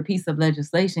favorite piece of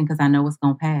legislation because I know it's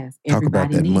going to pass. Talk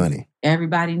about that money.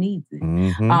 Everybody needs it.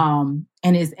 Mm-hmm.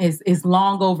 And it's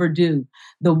long overdue.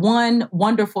 The one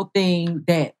wonderful thing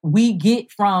that we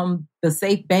get from the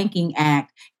Safe Banking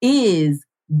Act is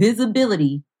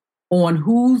visibility on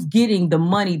who's getting the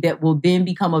money that will then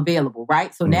become available,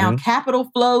 right? So now capital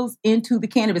flows into the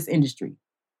cannabis industry.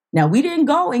 Now, we didn't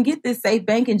go and get this safe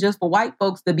banking just for white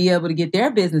folks to be able to get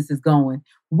their businesses going.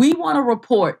 We want a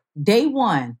report day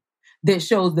one that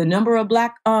shows the number of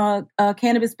Black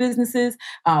cannabis businesses.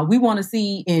 We want to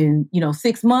see in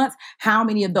 6 months how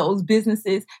many of those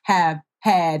businesses have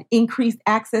had increased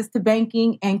access to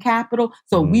banking and capital.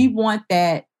 So we want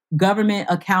that government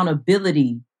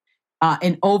accountability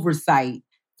and oversight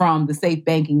from the Safe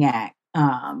Banking Act.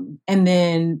 And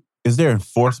then... Is there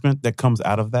enforcement that comes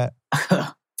out of that?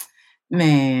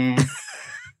 Man,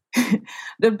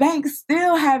 the banks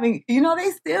still having,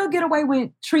 they still get away with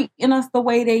treating us the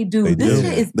way they do. This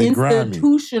shit is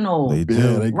institutional. They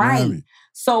do. They right.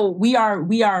 So we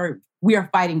are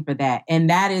fighting for that. And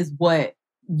that is what,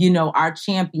 our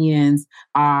champions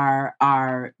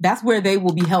are, that's where they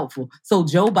will be helpful. So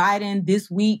Joe Biden this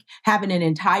week having an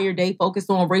entire day focused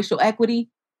on racial equity,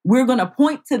 we're going to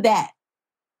point to that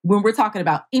when we're talking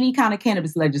about any kind of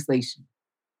cannabis legislation.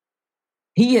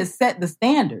 He has set the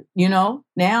standard, now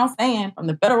saying from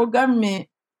the federal government,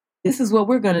 this is what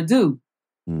we're going to do.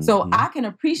 Mm-hmm. So I can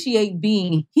appreciate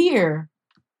being here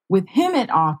with him in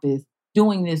office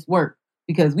doing this work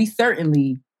because we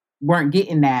certainly weren't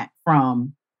getting that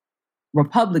from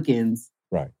Republicans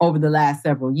over the last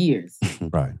several years.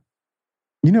 Right.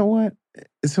 You know what?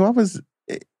 So I was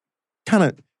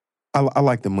I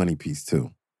like the money piece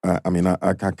too.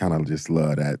 I kind of just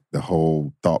love that, the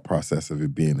whole thought process of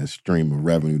it being a stream of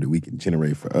revenue that we can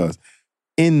generate for us.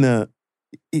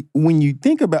 When you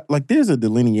think about, there's a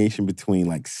delineation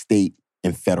between state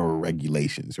and federal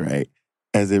regulations, right?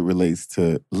 As it relates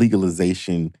to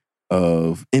legalization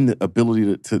in the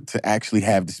ability to actually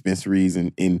have dispensaries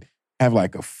and have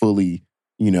a fully,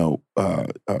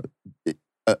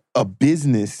 a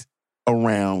business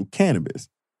around cannabis.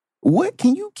 What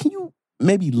can you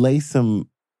maybe lay some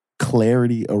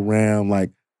clarity around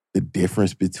the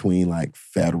difference between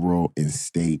federal and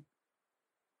state?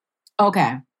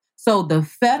 Okay. So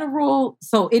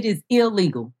it is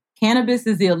illegal. Cannabis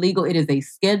is illegal. It is a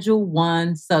Schedule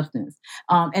I substance.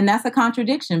 And that's a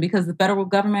contradiction because the federal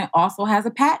government also has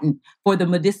a patent for the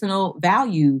medicinal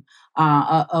value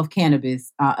of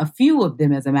cannabis, a few of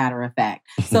them as a matter of fact.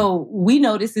 So we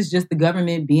know this is just the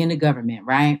government being the government,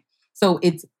 right? So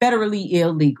it's federally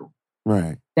illegal.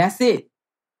 Right. That's it.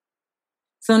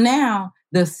 So now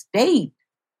the state,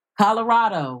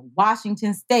 Colorado,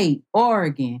 Washington State,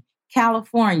 Oregon,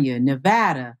 California,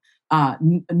 Nevada,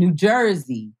 New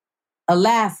Jersey,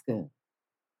 Alaska,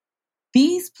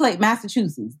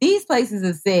 Massachusetts, these places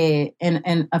have said,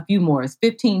 and a few more, it's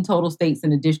 15 total states in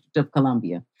the District of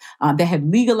Columbia that have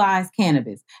legalized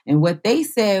cannabis. And what they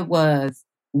said was,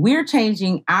 we're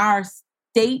changing our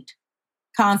state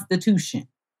constitution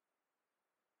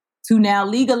to now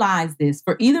legalize this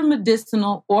for either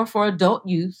medicinal or for adult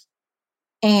use.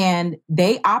 And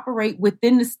they operate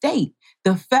within the state.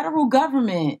 The federal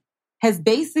government has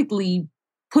basically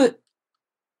put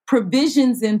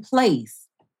provisions in place,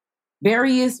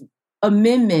 various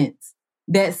amendments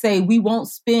that say we won't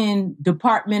spend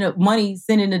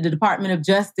sending the Department of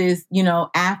Justice,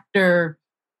 after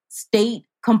state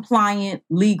compliant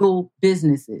legal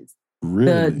businesses.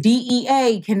 Really? The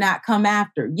DEA cannot come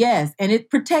after. Yes. And it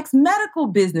protects medical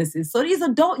businesses. So these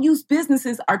adult use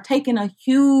businesses are taking a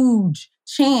huge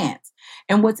chance.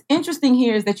 And what's interesting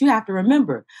here is that you have to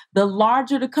remember, the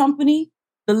larger the company,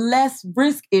 the less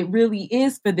risk it really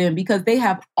is for them because they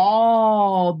have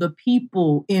all the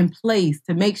people in place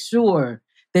to make sure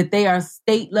that they are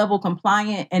state level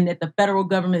compliant and that the federal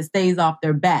government stays off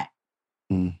their back.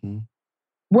 Mm-hmm.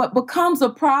 What becomes a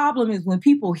problem is when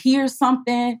people hear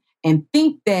something and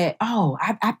think that,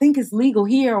 I think it's legal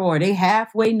here, or they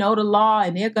halfway know the law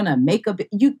and they're going to make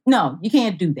No, you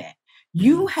can't do that.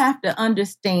 You have to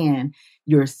understand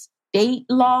your state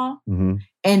law, and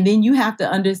then you have to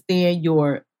understand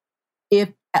if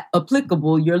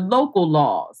applicable, your local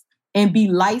laws, and be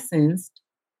licensed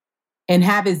and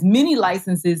have as many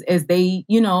licenses as they,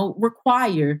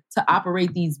 require to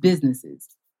operate these businesses.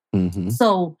 Mm-hmm.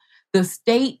 So the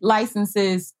state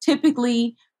licenses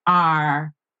typically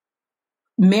are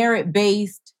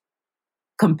merit-based,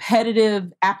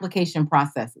 competitive application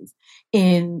processes.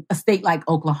 In a state like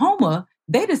Oklahoma,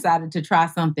 they decided to try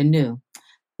something new.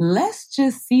 Let's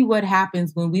just see what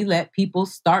happens when we let people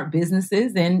start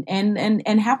businesses and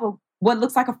have what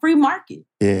looks like a free market.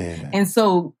 Yeah. And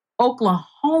so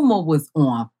Oklahoma was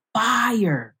on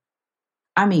fire.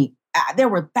 I mean, there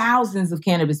were thousands of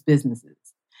cannabis businesses.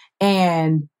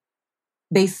 And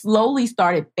they slowly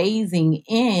started phasing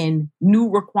in new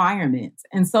requirements.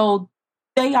 And so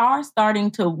they are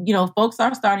starting to, folks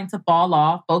are starting to fall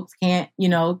off. Folks can't,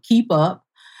 keep up.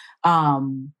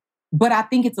 But I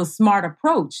think it's a smart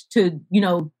approach to,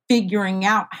 figuring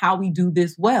out how we do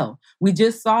this well. We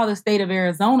just saw the state of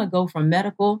Arizona go from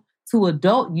medical to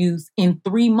adult use in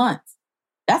 3 months.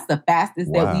 That's the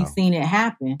fastest that we've seen it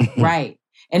happen. Right.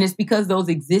 And it's because those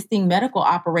existing medical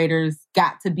operators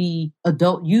got to be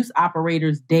adult use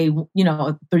operators 3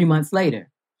 months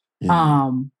later.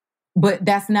 Yeah. But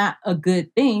that's not a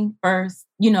good thing for,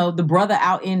 the brother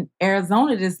out in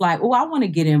Arizona that's like, oh, I want to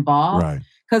get involved. Right.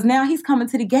 Because now he's coming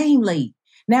to the game late.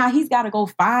 Now he's got to go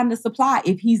find the supply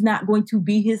if he's not going to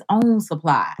be his own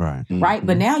supply. Right. Right. Mm-hmm.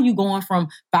 But now you're going from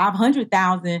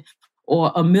 $500,000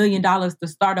 or $1 million to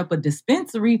start up a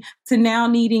dispensary to now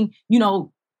needing,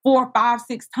 4, 5,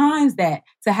 6 times that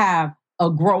to have a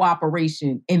grow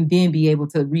operation and then be able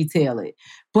to retail it.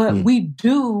 But we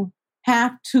do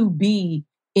have to be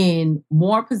in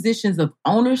more positions of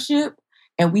ownership.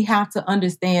 And we have to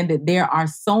understand that there are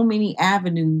so many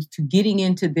avenues to getting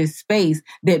into this space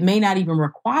that may not even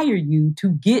require you to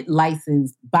get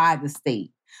licensed by the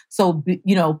state. So,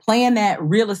 playing that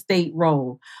real estate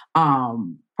role,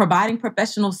 providing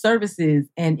professional services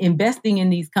and investing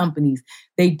in these companies,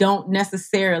 they don't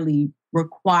necessarily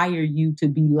require you to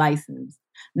be licensed.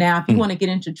 Now, if you want to get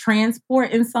into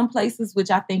transport in some places, which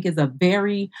I think is a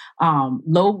very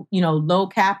low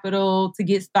capital to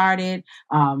get started.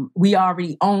 We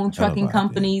already own trucking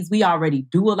companies. We already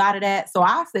do a lot of that. So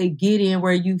I say get in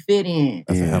where you fit in.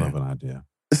 That's a hell of an idea.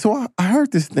 So I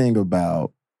heard this thing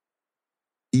about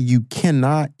you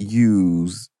cannot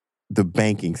use the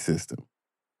banking system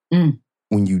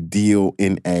when you deal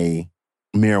in a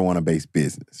marijuana-based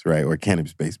business, right? Or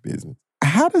cannabis-based business.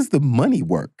 How does the money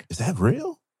work? Is that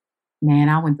real? Man,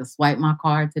 I went to swipe my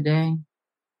card today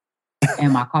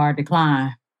and my card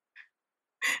declined.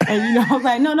 And, I was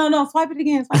like, no, swipe it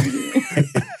again.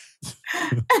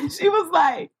 And she was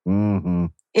like,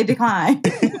 it declined.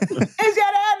 And she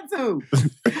had an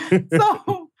attitude.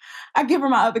 So I give her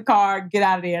my other card, get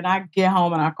out of there, and I get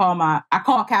home and I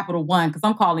call Capital One because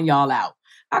I'm calling y'all out.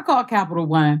 I call Capital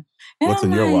One. What's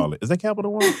in your wallet? Is that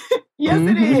Capital One? Yes,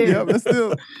 it is. Yeah, but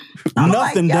still.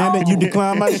 Nothing, damn it. You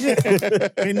decline my shit.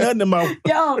 Ain't nothing in my...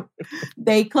 Yo,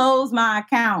 they closed my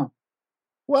account.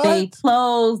 What? They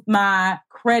closed my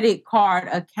credit card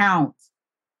account.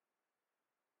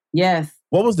 Yes.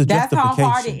 What was the That's justification? how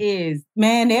hard it is.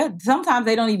 Man, sometimes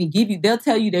they don't even give you... They'll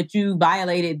tell you that you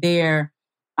violated their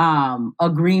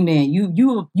agreement.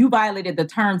 You violated the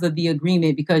terms of the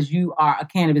agreement because you are a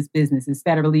cannabis business. It's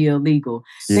federally illegal.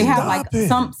 They have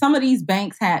some of these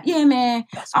banks have. Yeah, man.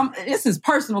 This is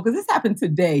personal because this happened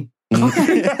today.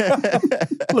 Okay.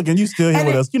 Look, and you still here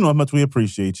with us. You know how much we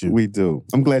appreciate you. We do.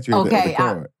 I'm glad you're at the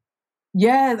card.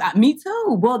 Yes, me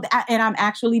too. Well, and I'm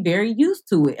actually very used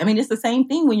to it. I mean, it's the same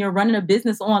thing when you're running a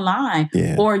business online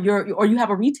or you have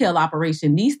a retail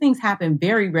operation. These things happen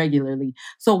very regularly.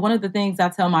 So one of the things I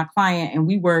tell my client, and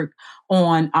we work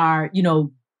on our,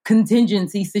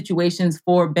 contingency situations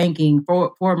for banking,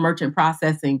 for merchant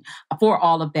processing, for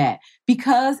all of that.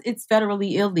 Because it's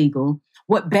federally illegal,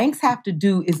 what banks have to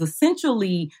do is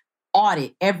essentially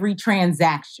audit every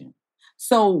transaction.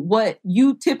 So what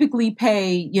you typically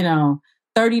pay,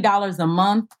 $30 a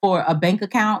month for a bank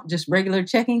account, just regular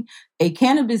checking, a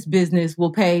cannabis business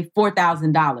will pay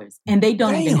 $4,000. And they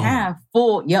don't even have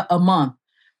a month.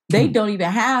 They don't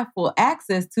even have full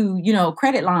access to,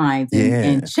 credit lines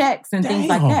and checks and things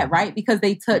like that, right? Because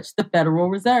they touch the Federal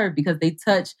Reserve, because they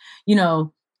touch,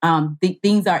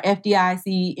 things are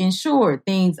FDIC insured,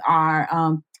 things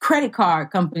are credit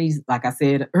card companies, like I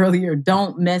said earlier,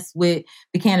 don't mess with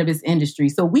the cannabis industry.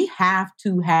 So we have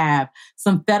to have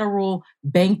some federal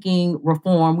banking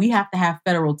reform. We have to have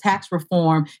federal tax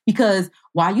reform because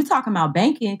while you're talking about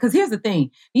banking, because here's the thing,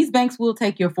 these banks will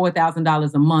take your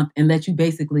 $4,000 a month and let you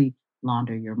basically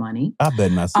launder your money. I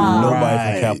bet not see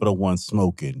nobody from Capital One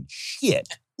smoking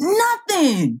shit.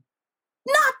 Nothing.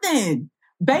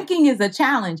 Banking is a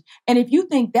challenge. And if you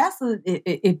think that's a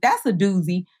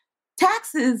doozy,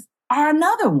 taxes are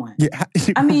another one. Yeah,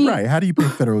 right. How do you pay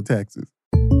federal taxes?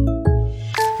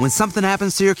 When something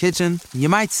happens to your kitchen, you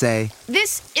might say,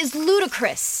 "This is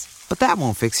ludicrous." But that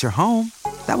won't fix your home.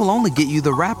 That will only get you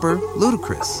the rapper,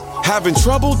 Ludacris. Having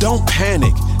trouble? Don't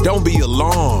panic. Don't be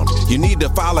alarmed. You need to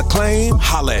file a claim?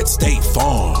 Holla at State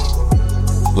Farm.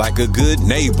 Like a good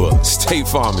neighbor, State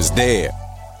Farm is there.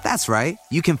 That's right.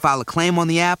 You can file a claim on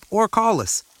the app or call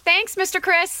us. Thanks, Mr.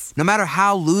 Chris. No matter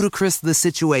how ludicrous the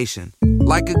situation,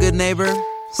 like a good neighbor,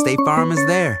 State Farm is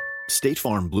there. State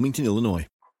Farm, Bloomington, Illinois.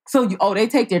 So they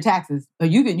take their taxes.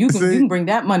 You can bring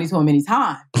that money to them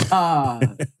anytime.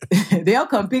 They'll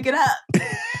come pick it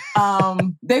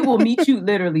up. They will meet you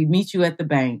at the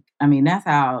bank. I mean, that's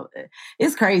how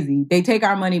it's crazy. They take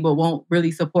our money, but won't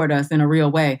really support us in a real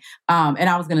way. And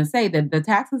I was going to say that the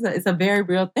taxes is a very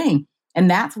real thing. And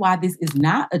that's why this is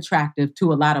not attractive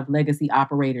to a lot of legacy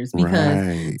operators,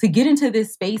 because to get into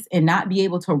this space and not be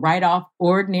able to write off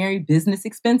ordinary business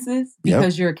expenses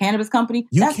because you're a cannabis company,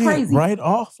 that's crazy. Write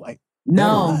off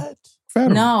no,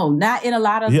 not in a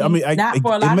lot of not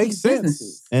for a lot of these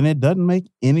businesses. And it doesn't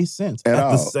make any sense at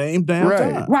the same damn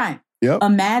time. Right. Yep.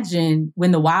 Imagine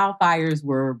when the wildfires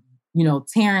were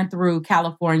tearing through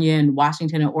California and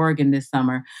Washington and Oregon this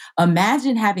summer.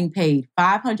 Imagine having paid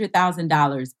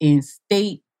 $500,000 in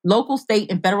local,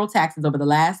 state, and federal taxes over the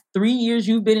last 3 years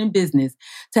you've been in business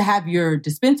to have your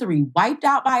dispensary wiped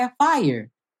out by a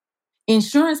fire.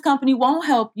 Insurance company won't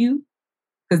help you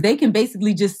because they can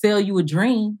basically just sell you a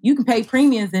dream. You can pay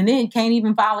premiums and then can't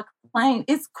even file a claim.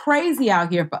 It's crazy out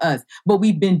here for us, but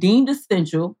we've been deemed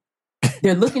essential.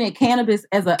 They're looking at cannabis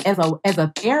as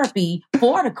a therapy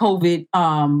for the COVID,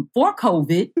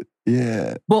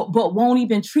 Yeah. But won't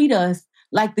even treat us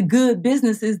like the good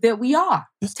businesses that we are.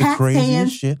 It's the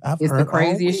craziest shit I've heard. It's the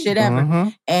craziest shit ever.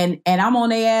 Uh-huh. And I'm on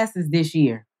their asses this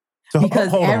year. So because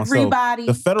hold on. everybody...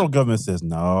 So the federal government says,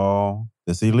 no,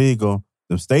 it's illegal.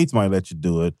 The states might let you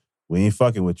do it. We ain't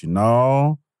fucking with you.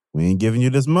 No, we ain't giving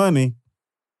you this money.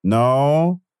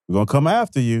 No, we're going to come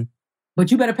after you. But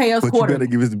you better pay us quarterly. But you better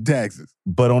give us some taxes.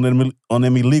 But on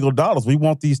them illegal dollars, we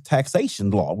want these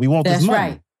taxation law. We want this money.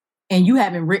 That's right. And you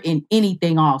haven't written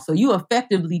anything off. So you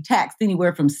effectively taxed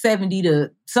anywhere from 70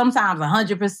 to sometimes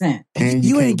 100%. And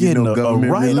you ain't getting a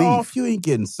write-off. You ain't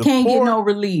getting support. Can't get no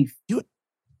relief.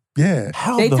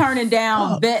 They turning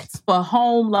down vets for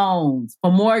home loans,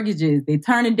 for mortgages. They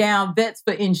turning down vets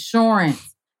for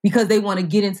insurance because they want to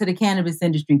get into the cannabis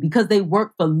industry, because they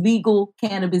work for legal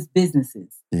cannabis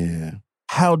businesses. Yeah.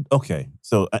 Okay.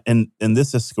 So, and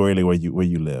this is squarely where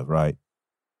you live, right?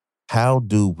 How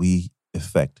do we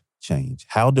effect change?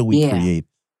 How do we create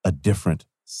a different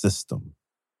system?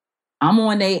 I'm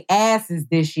on their asses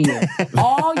this year.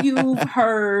 All you've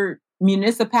heard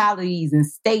municipalities and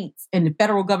states and the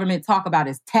federal government talk about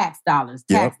is tax dollars.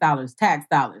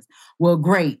 Well,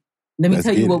 great. Let me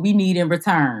tell you what we need in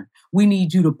return. We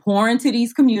need you to pour into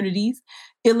these communities.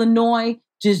 Illinois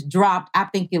just dropped, I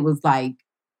think it was like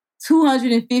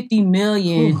 $250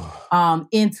 million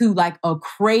into like a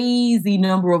crazy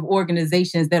number of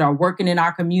organizations that are working in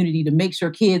our community to make sure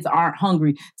kids aren't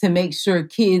hungry, to make sure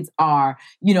kids are,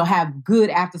 have good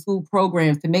after school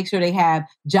programs, to make sure they have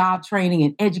job training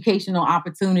and educational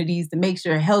opportunities, to make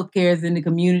sure healthcare is in the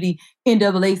community.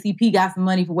 NAACP got some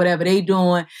money for whatever they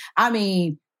doing. I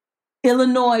mean,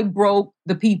 Illinois broke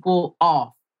the people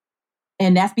off.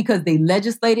 And that's because they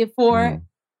legislated for it.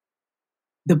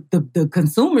 The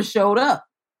consumers showed up.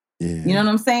 Yeah. You know what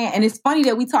I'm saying? And it's funny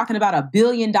that we're talking about $1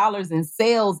 billion in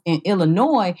sales in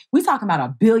Illinois. We're talking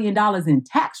about $1 billion in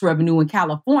tax revenue in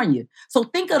California. So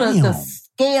think of the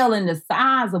scale and the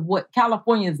size of what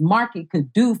California's market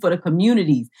could do for the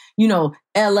communities.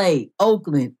 LA,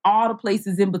 Oakland, all the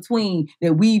places in between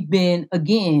that we've been,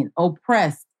 again,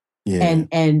 oppressed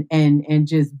and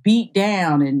just beat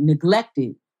down and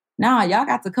neglected. Nah, y'all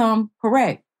got to come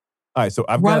correct. All right, so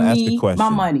I've got to ask a question. My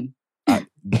money.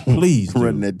 Please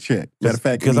run that check. Matter of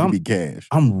fact, it needs to be cash.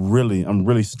 I'm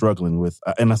really struggling with,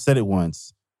 and I said it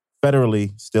once,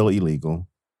 federally still illegal,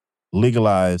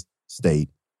 legalized state.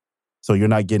 So you're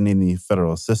not getting any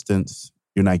federal assistance.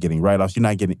 You're not getting write-offs. You're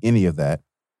not getting any of that.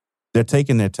 They're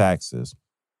taking their taxes,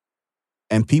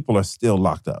 and people are still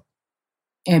locked up.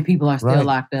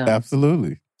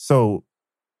 Absolutely. So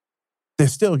they're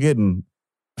still getting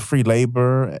free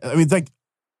labor. I mean, it's like,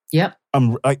 yep.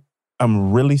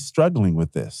 I'm really struggling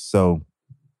with this. So,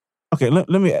 okay, let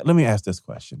me ask this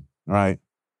question. All right,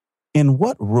 in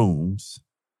what rooms,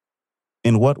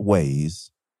 in what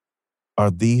ways are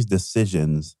these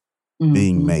decisions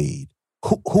being made?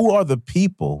 Who are the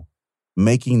people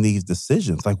making these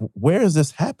decisions? Like, where is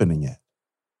this happening at?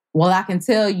 Well, I can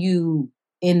tell you,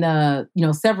 in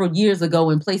several years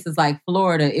ago in places like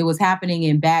Florida, it was happening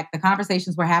the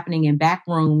conversations were happening in back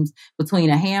rooms between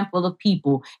a handful of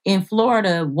people. In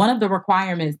Florida, one of the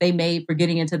requirements they made for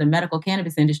getting into the medical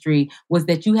cannabis industry was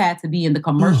that you had to be in the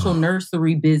commercial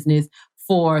nursery business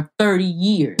for 30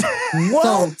 years.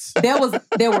 What? So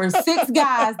there were 6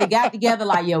 guys that got together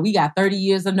like, we got 30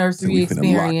 years of nursery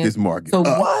experience. Lock this market. So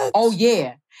what? Oh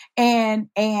yeah. And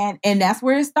that's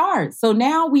where it starts. So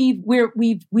now we've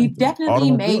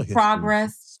definitely made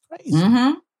progress.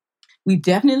 Mm-hmm. We've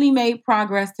definitely made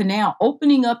progress to now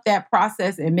opening up that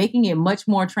process and making it much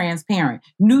more transparent.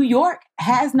 New York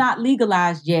has not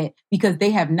legalized yet because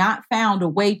they have not found a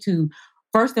way to,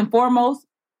 first and foremost,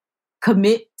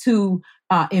 commit to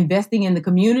investing in the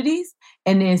communities.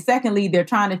 And then secondly, they're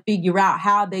trying to figure out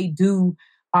how they do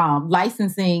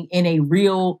licensing in a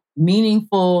real,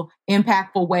 meaningful,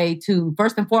 impactful way to,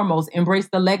 first and foremost, embrace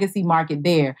the legacy market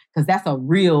there, because that's a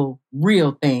real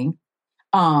thing.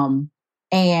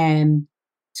 And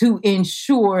to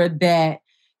ensure that,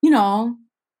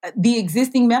 the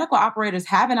existing medical operators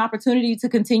have an opportunity to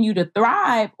continue to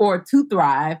thrive, but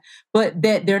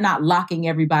that they're not locking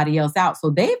everybody else out. So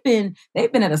they've been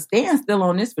at a standstill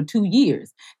on this for 2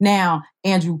 years. Now,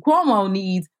 Andrew Cuomo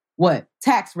needs what?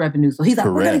 Tax revenue. So he's like,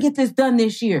 We're going to get this done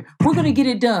this year. We're going to get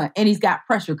it done. And he's got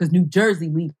pressure because New Jersey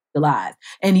legalized.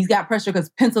 And he's got pressure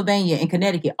because Pennsylvania and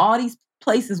Connecticut, all these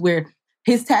places where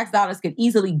his tax dollars could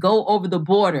easily go over the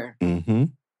border. Mm-hmm.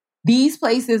 These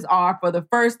places are, for the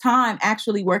first time,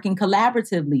 actually working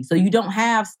collaboratively. So you don't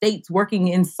have states working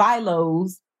in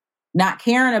silos, not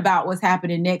caring about what's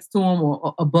happening next to them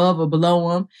or above or below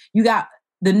them. You got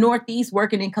the Northeast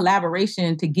working in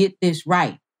collaboration to get this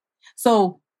right.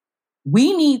 So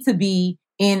we need to be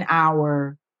in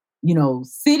our,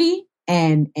 city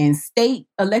and state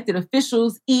elected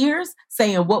officials' ears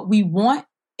saying what we want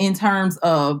in terms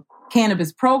of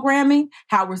cannabis programming,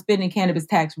 how we're spending cannabis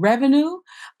tax revenue.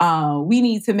 We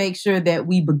need to make sure that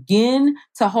we begin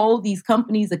to hold these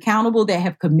companies accountable that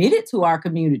have committed to our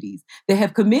communities, that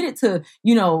have committed to,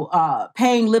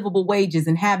 paying livable wages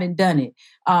and haven't done it.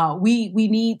 We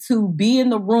need to be in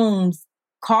the rooms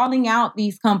calling out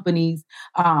these companies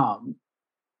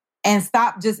and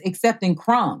stop just accepting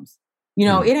crumbs.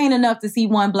 It ain't enough to see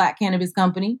one Black cannabis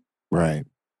company. Right.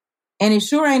 And it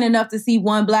sure ain't enough to see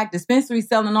one Black dispensary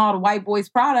selling all the white boys'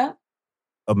 product.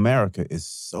 America is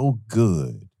so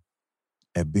good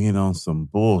at being on some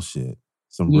bullshit,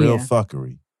 some real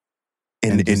fuckery.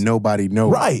 And nobody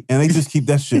knows. Right. And they just keep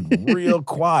that shit real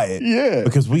quiet. Yeah.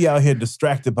 Because we out here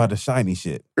distracted by the shiny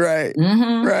shit. Right.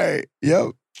 Mm-hmm. Right.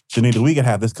 Yep. Shanita, we could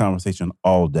have this conversation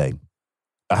all day.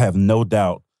 I have no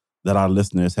doubt that our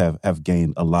listeners have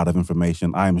gained a lot of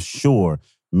information. I am sure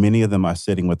many of them are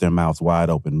sitting with their mouths wide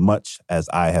open, much as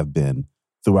I have been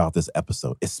throughout this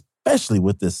episode, especially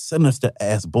with this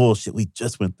sinister-ass bullshit we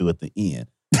just went through at the end,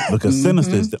 because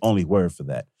sinister is the only word for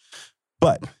that.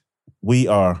 But we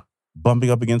are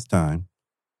bumping up against time.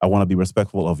 I want to be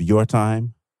respectful of your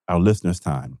time, our listeners'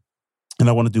 time. And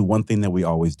I want to do one thing that we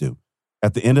always do.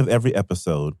 At the end of every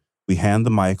episode, we hand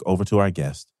the mic over to our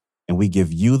guest, and we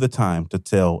give you the time to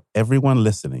tell everyone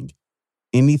listening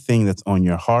anything that's on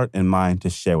your heart and mind to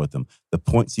share with them, the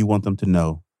points you want them to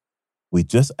know. We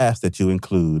just ask that you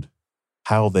include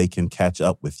how they can catch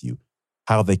up with you,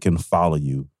 how they can follow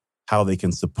you, how they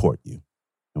can support you.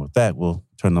 And with that, we'll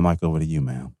turn the mic over to you,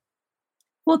 ma'am.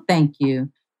 Well, thank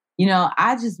you.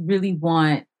 I just really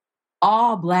want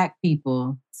all Black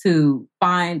people to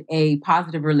find a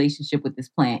positive relationship with this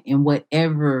plant in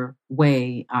whatever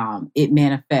way it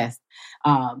manifests.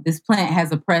 This plant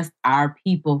has oppressed our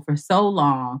people for so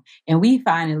long, and we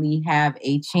finally have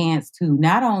a chance to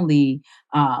not only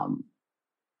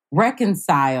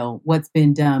reconcile what's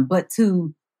been done, but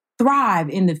to thrive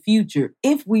in the future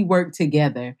if we work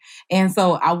together. And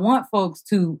so I want folks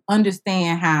to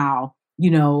understand how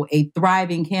a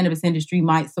thriving cannabis industry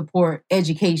might support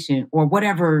education or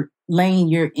whatever lane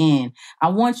you're in. I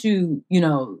want you,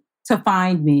 to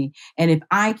find me. And if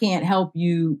I can't help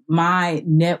you, my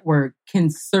network can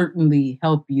certainly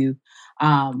help you.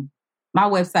 My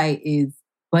website is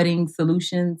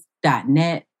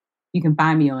buddingsolutions.net. You can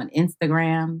find me on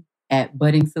Instagram at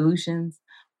buddingsolutions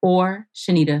or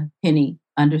Shanita Penny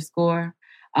 _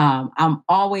 I'm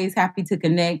always happy to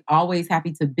connect, always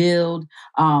happy to build.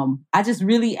 I just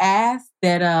really ask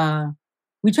that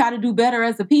we try to do better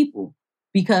as a people,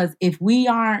 because if we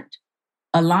aren't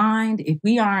aligned, if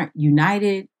we aren't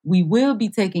united, we will be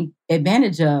taken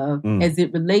advantage of as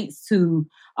it relates to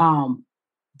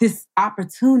this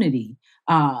opportunity.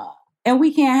 And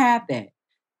we can't have that.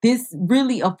 This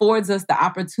really affords us the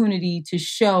opportunity to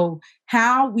show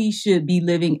how we should be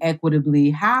living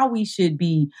equitably, how we should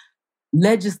be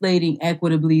legislating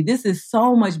equitably. This is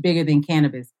so much bigger than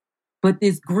cannabis. But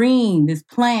this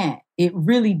plant, it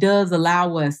really does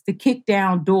allow us to kick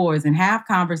down doors and have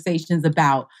conversations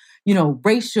about,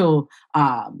 racial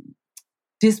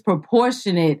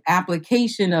disproportionate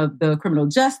application of the criminal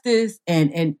justice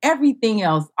and everything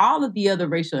else, all of the other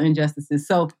racial injustices.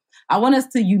 So I want us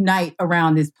to unite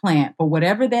around this plant for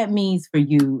whatever that means for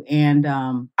you. And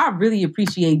I really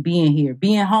appreciate being here,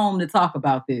 being home to talk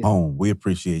about this. Home, we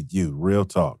appreciate you. Real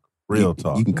talk. Real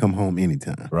talk. You can come home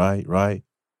anytime. Right.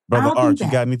 Brother Art, you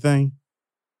got anything?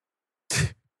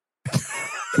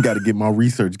 Got to get my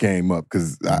research game up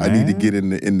because I need to get in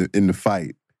the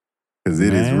fight because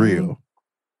it is real.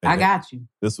 I got you.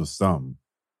 This was something.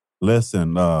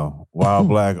 Listen, Wild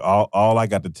Black, all I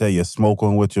got to tell you,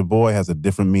 smoking with your boy has a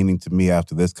different meaning to me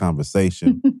after this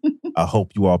conversation. I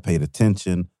hope you all paid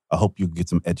attention. I hope you get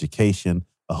some education.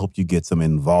 I hope you get some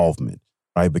involvement,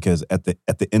 right? Because at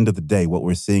the end of the day, what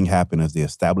we're seeing happen is the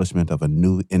establishment of a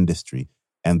new industry,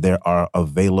 and there are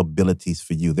availabilities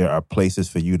for you. There are places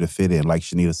for you to fit in. Like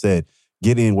Shanita said,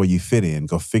 get in where you fit in.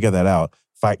 Go figure that out.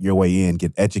 Fight your way in.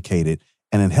 Get educated.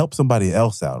 And then help somebody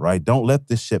else out, right? Don't let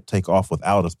this ship take off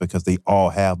without us because they all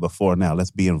have before now. Let's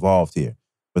be involved here.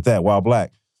 With that, Wild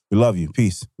Black, we love you.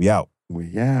 Peace. We out.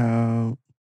 We out.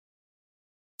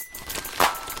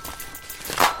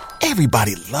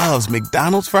 Everybody loves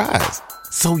McDonald's fries.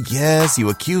 So yes, you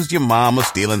accused your mom of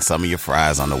stealing some of your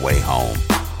fries on the way home.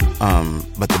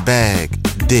 But the bag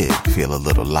did feel a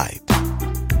little light.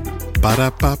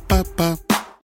 Ba-da-ba-ba-ba.